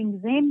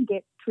helping them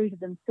get true to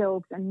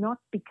themselves and not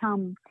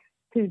become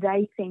who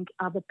they think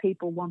other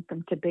people want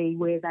them to be,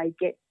 where they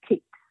get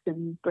kicks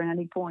and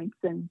brownie points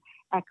and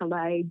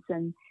accolades,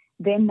 and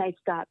then they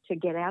start to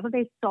get out of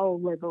their soul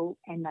level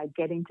and they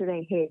get into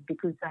their head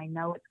because they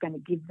know it's going to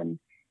give them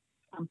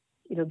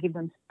it'll give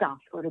them stuff,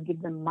 or it'll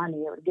give them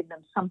money, or it'll give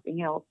them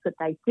something else that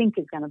they think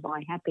is going to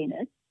buy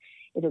happiness.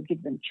 It'll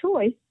give them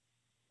choice,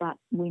 but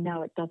we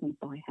know it doesn't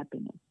buy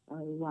happiness.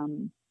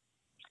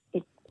 So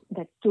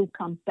that still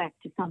comes back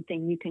to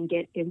something you can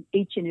get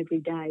each and every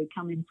day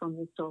coming from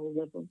your soul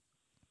level.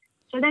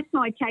 So that's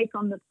my take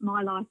on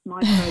My Life,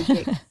 My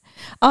Project.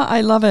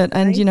 I love it.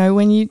 And, you know,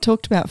 when you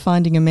talked about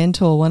finding a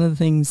mentor, one of the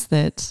things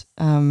that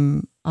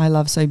I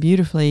love so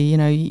beautifully, you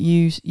know,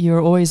 you're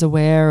always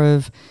aware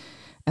of,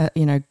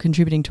 you know,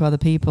 contributing to other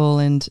people.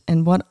 And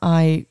what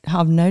I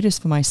have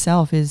noticed for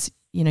myself is,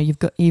 you know,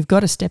 you've got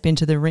to step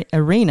into the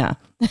arena.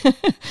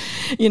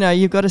 You know,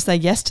 you've got to say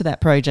yes to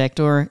that project,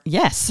 or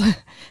yes.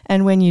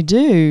 And when you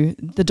do,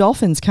 the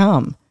dolphins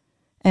come.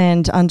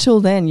 And until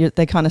then,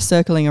 they're kind of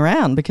circling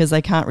around because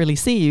they can't really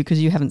see you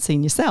because you haven't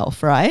seen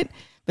yourself, right?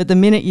 But the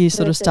minute you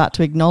sort of start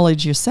to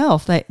acknowledge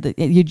yourself,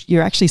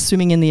 you're actually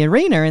swimming in the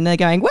arena and they're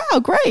going, wow,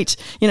 great.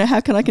 You know,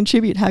 how can I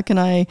contribute? How can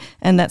I?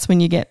 And that's when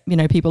you get, you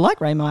know, people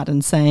like Ray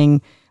Martin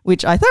saying,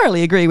 which I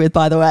thoroughly agree with,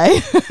 by the way,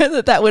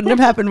 that wouldn't have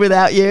happened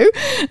without you,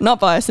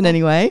 not biased in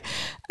any way.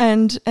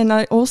 And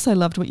I also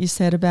loved what you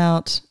said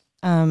about,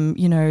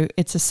 you know,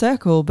 it's a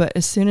circle, but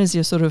as soon as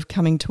you're sort of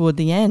coming toward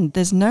the end,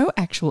 there's no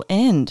actual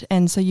end.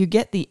 And so you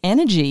get the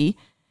energy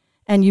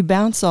and you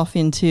bounce off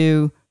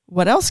into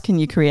what else can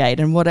you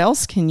create and what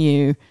else can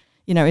you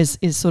know, is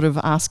sort of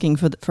asking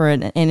for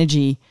an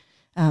energy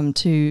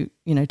to,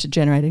 you know, to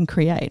generate and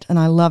create. And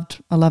I loved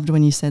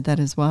when you said that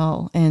as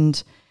well.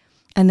 And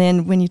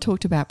then when you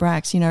talked about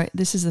Brax, you know,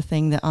 this is the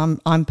thing that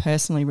I'm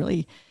personally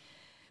really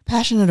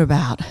passionate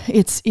about.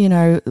 It's, you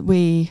know,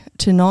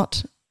 to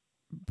not,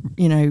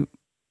 you know,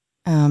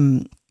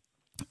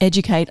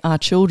 educate our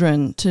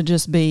children to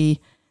just be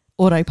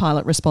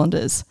autopilot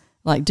responders,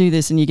 like do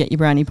this and you get your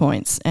brownie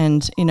points.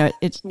 And, you know,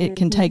 it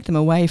can take them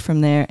away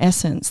from their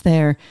essence,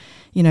 their,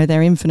 you know,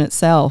 their infinite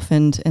self.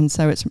 And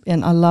so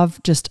and I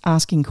love just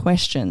asking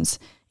questions,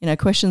 you know,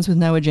 questions with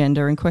no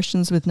agenda and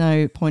questions with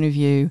no point of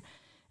view.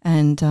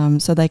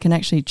 And so they can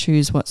actually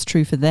choose what's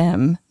true for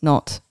them,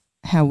 not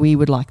how we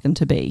would like them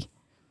to be.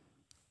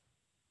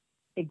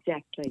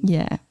 Exactly.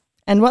 Yeah.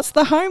 And what's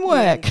the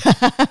homework?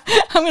 Yeah.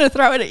 I'm going to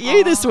throw it at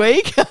you this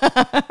week.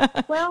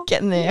 Well,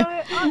 getting there.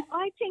 You know,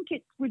 I think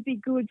it would be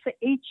good for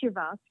each of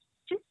us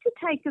just to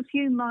take a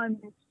few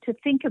moments to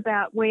think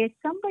about where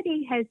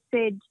somebody has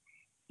said,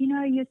 you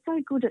know, you're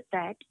so good at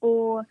that,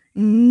 or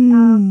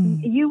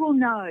you will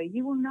know,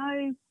 you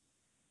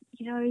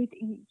know,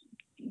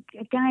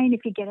 again,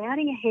 if you get out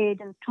of your head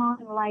and try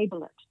and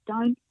label it,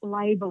 don't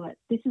label it.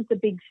 This is the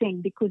big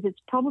thing, because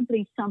it's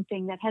probably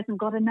something that hasn't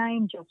got a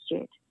name just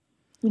yet.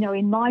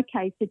 in my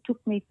case, it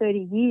took me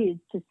 30 years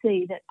to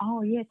see that,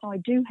 oh, yes, I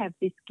do have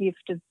this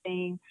gift of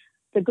being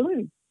the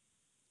glue,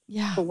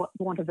 for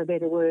want of a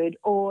better word,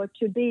 or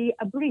to be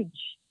a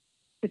bridge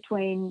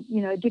between,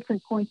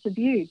 different points of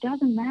view.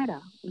 Doesn't matter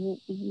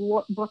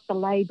what the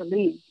label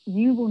is.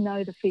 You will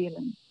know the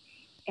feeling,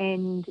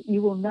 and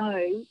you will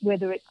know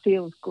whether it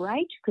feels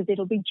great because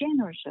it'll be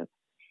generative.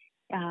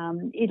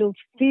 It'll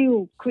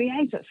feel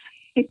creative.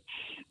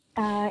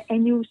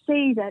 And you'll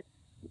see that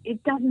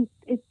it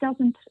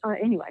doesn't,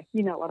 anyway,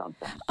 you know what I'm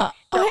saying.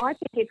 I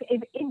think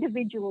if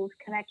individuals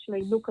can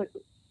actually look at,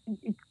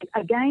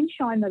 again,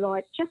 shine the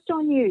light just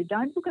on you.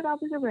 Don't look at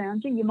others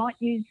around you. You might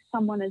use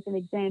someone as an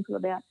example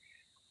about,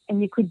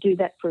 and you could do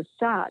that for a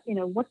start.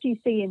 What do you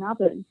see in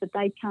others that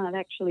they can't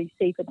actually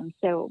see for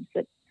themselves,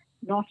 that's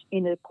not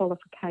in a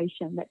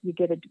qualification that you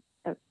get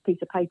a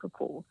piece of paper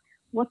for?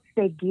 What's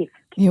their gift?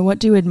 Yeah, what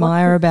do you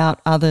admire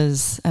about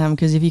others?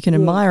 Because if you can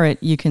admire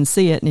it, you can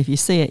see it. And if you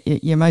see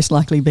it, you're most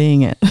likely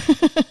being it.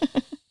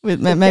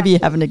 Maybe you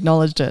haven't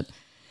acknowledged it.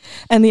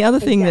 And the other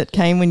thing that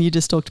came when you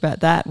just talked about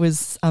that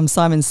was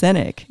Simon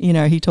Sinek.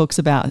 He talks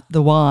about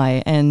the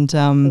why. And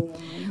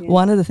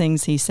one of the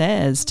things he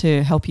says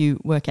to help you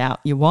work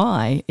out your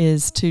why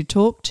is to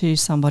talk to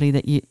somebody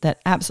that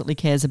absolutely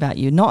cares about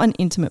you, not an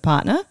intimate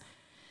partner.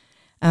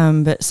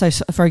 But so,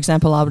 for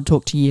example, I would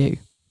talk to you.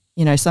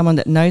 Someone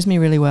that knows me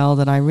really well,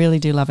 that I really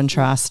do love and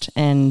trust,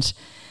 and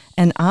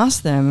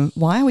ask them,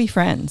 why are we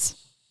friends?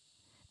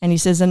 And he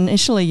says,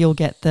 initially you'll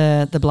get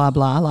the blah,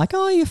 blah, like,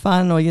 oh, you're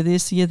fun, or you're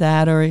this, you're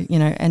that, or,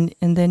 and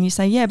then you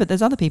say, yeah, but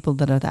there's other people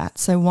that are that.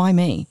 So why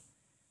me?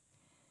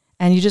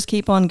 And you just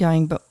keep on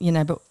going, but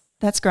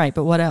that's great,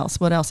 but what else?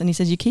 What else? And he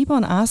says, you keep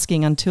on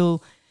asking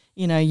until,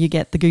 you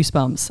get the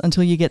goosebumps,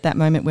 until you get that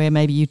moment where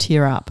maybe you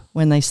tear up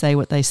when they say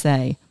what they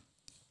say.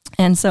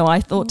 And so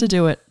I thought to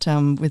do it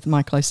with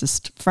my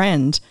closest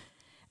friend.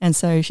 And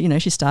so,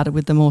 she started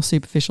with the more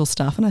superficial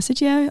stuff. And I said,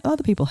 yeah,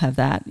 other people have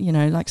that,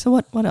 like, so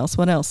what else?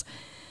 What else?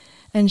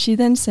 And she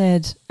then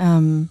said,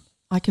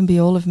 I can be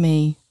all of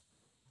me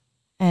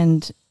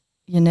and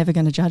you're never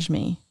going to judge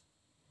me.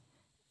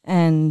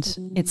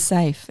 And it's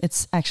safe.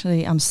 It's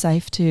actually, I'm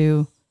safe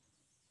to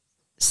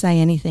say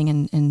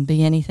anything and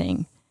be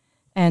anything.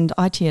 And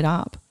I teared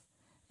up.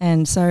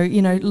 And so,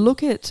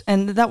 look at,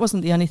 and that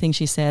wasn't the only thing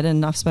she said,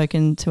 and I've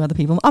spoken to other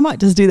people. I might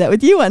just do that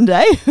with you one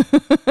day.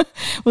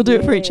 We'll do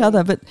it for each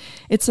other. But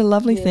it's a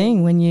lovely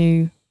thing when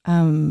you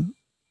can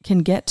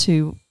get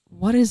to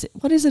what is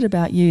it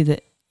about you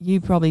that you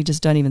probably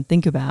just don't even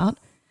think about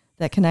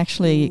that can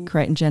actually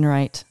create and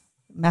generate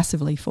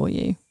massively for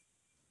you.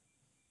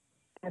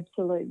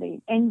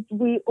 Absolutely. And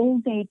we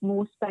all need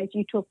more space.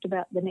 You talked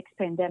about the next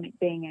pandemic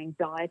being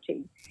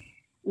anxiety.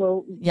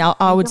 Well, yeah,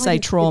 I would say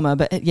trauma,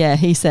 but yeah,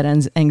 he said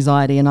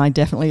anxiety, and I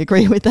definitely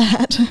agree with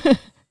that.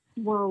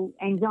 Well,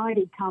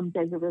 anxiety comes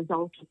as a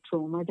result of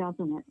trauma,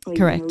 doesn't it? So,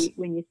 correct.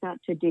 When you start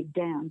to dig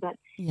down. But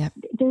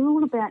they're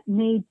all about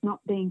needs not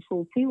being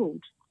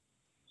fulfilled.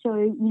 So,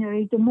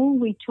 the more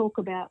we talk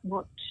about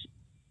what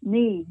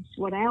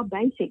our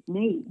basic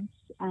needs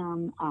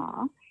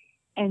are,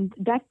 and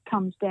that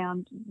comes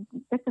down,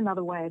 that's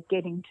another way of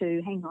getting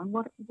to, hang on,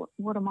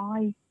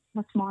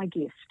 what's my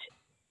gift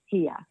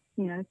here?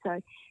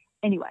 So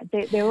anyway,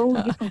 they're all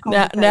different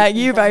conversations. Now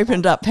you've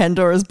opened up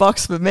Pandora's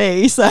box for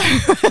me, so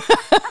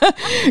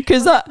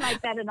because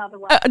make that another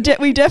one.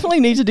 We definitely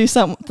need to do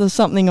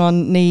something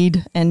on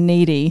need and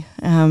needy.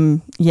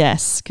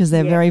 Yes, because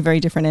they're very, very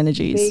different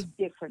energies. Big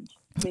different.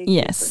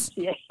 Yes.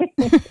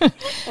 Different, yeah.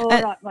 All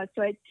right, my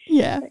sweet.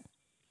 Yeah.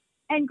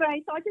 And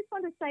Grace, I just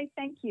want to say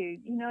thank you.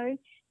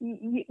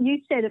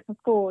 You said it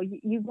before.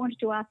 You wanted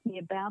to ask me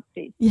about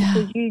this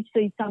because you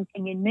see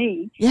something in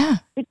me. Yeah.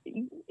 But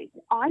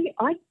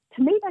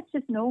to me, that's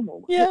just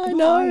normal. Yeah, I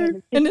know.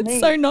 And it's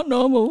so not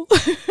normal.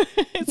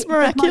 It's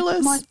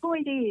miraculous. My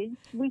point is,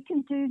 we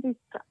can do this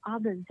for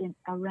others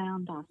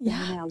around us in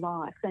our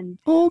life. And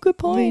good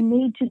point. We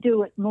need to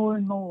do it more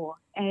and more.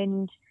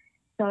 And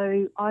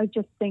so I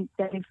just think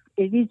that if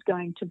it is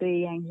going to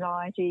be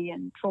anxiety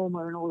and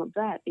trauma and all of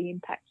that, the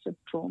impacts of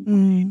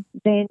trauma,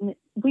 then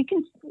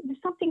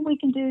something we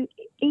can do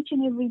each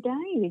and every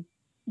day is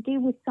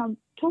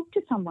talk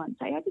to someone.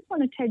 Say, I just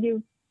want to tell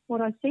you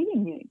what I see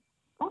in you.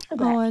 Offer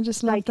that. Oh, I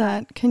just love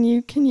that. Can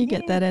you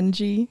get that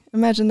energy?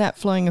 Imagine that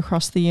flowing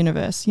across the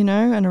universe,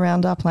 and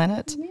around our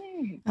planet.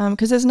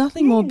 Because there's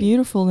nothing more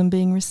beautiful than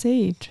being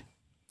received.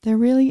 There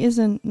really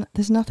isn't.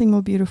 There's nothing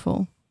more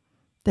beautiful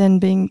than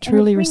being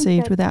truly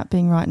received without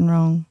being right and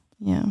wrong.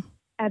 Yeah.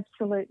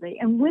 Absolutely.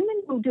 And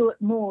women will do it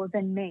more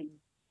than men,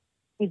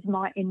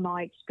 in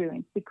my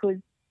experience, because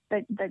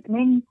that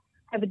men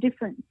have a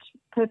different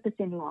purpose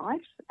in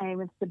life,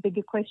 and it's a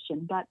bigger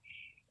question. But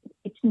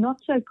it's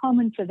not so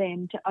common for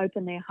them to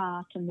open their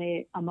heart and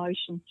their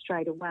emotions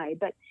straight away.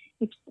 But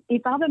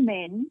if other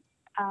men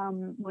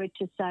were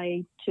to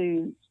say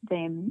to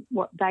them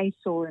what they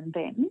saw in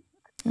them,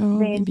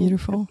 then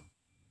beautiful.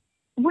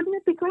 Wouldn't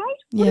it be great?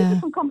 Yeah. What a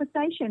different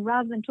conversation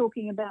rather than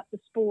talking about the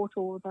sport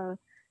or the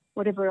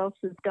whatever else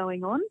is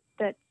going on.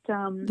 that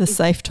the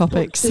safe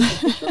topics.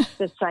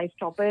 The safe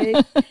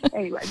topics.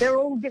 Anyway, they're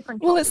all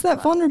different. Well, it's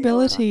that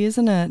vulnerability,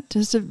 isn't it?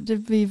 Just to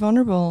be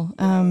vulnerable.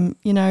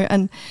 You know,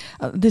 and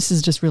this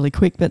is just really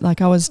quick, but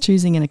like I was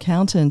choosing an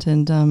accountant,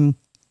 and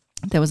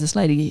there was this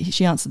lady.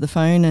 She answered the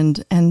phone, and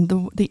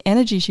the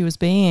energy she was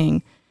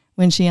being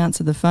when she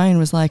answered the phone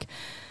was like,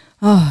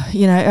 oh,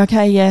 you know,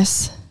 okay,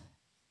 yes.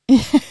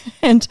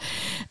 and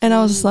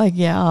I was just like,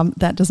 yeah,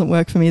 that doesn't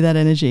work for me, that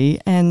energy.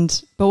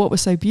 But what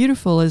was so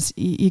beautiful is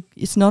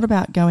it's not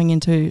about going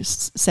into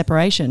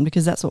separation,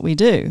 because that's what we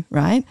do,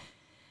 right?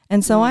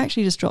 And so I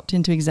actually just dropped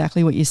into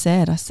exactly what you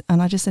said.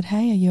 I just said,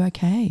 hey, are you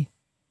okay?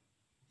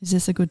 Is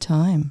this a good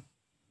time?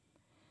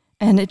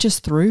 And it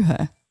just threw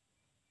her.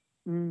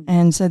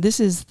 And so this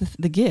is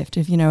the gift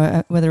of, you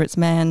know, whether it's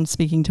man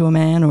speaking to a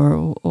man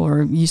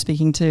or you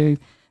speaking to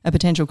a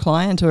potential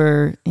client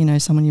or, you know,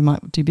 someone you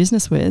might do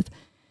business with.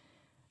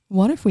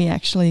 What if we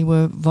actually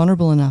were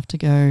vulnerable enough to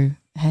go,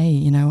 hey,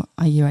 you know,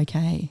 are you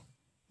okay?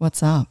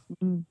 What's up?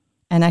 And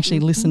actually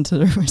listen to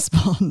the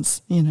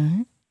response, you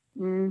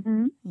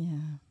know?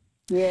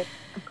 Yeah,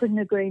 I couldn't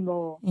agree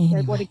more.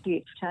 Anyway. What a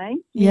gift, hey?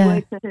 Yeah.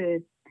 Work with her.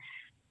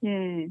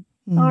 Yeah.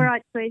 All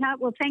right, sweetheart.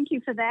 Well, thank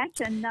you for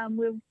that, and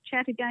we'll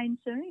chat again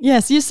soon.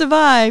 Yes, you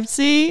survived,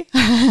 see?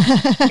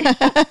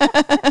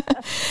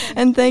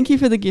 And thank you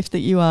for the gift that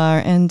you are.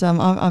 And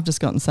I've just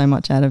gotten so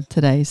much out of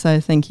today, so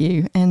thank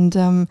you.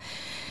 And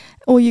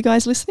all you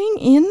guys listening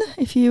in,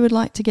 if you would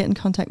like to get in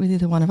contact with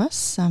either one of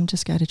us,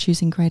 just go to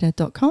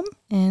choosinggreater.com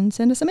and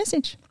send us a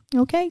message.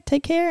 Okay,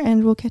 take care,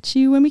 and we'll catch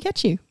you when we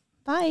catch you.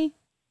 Bye.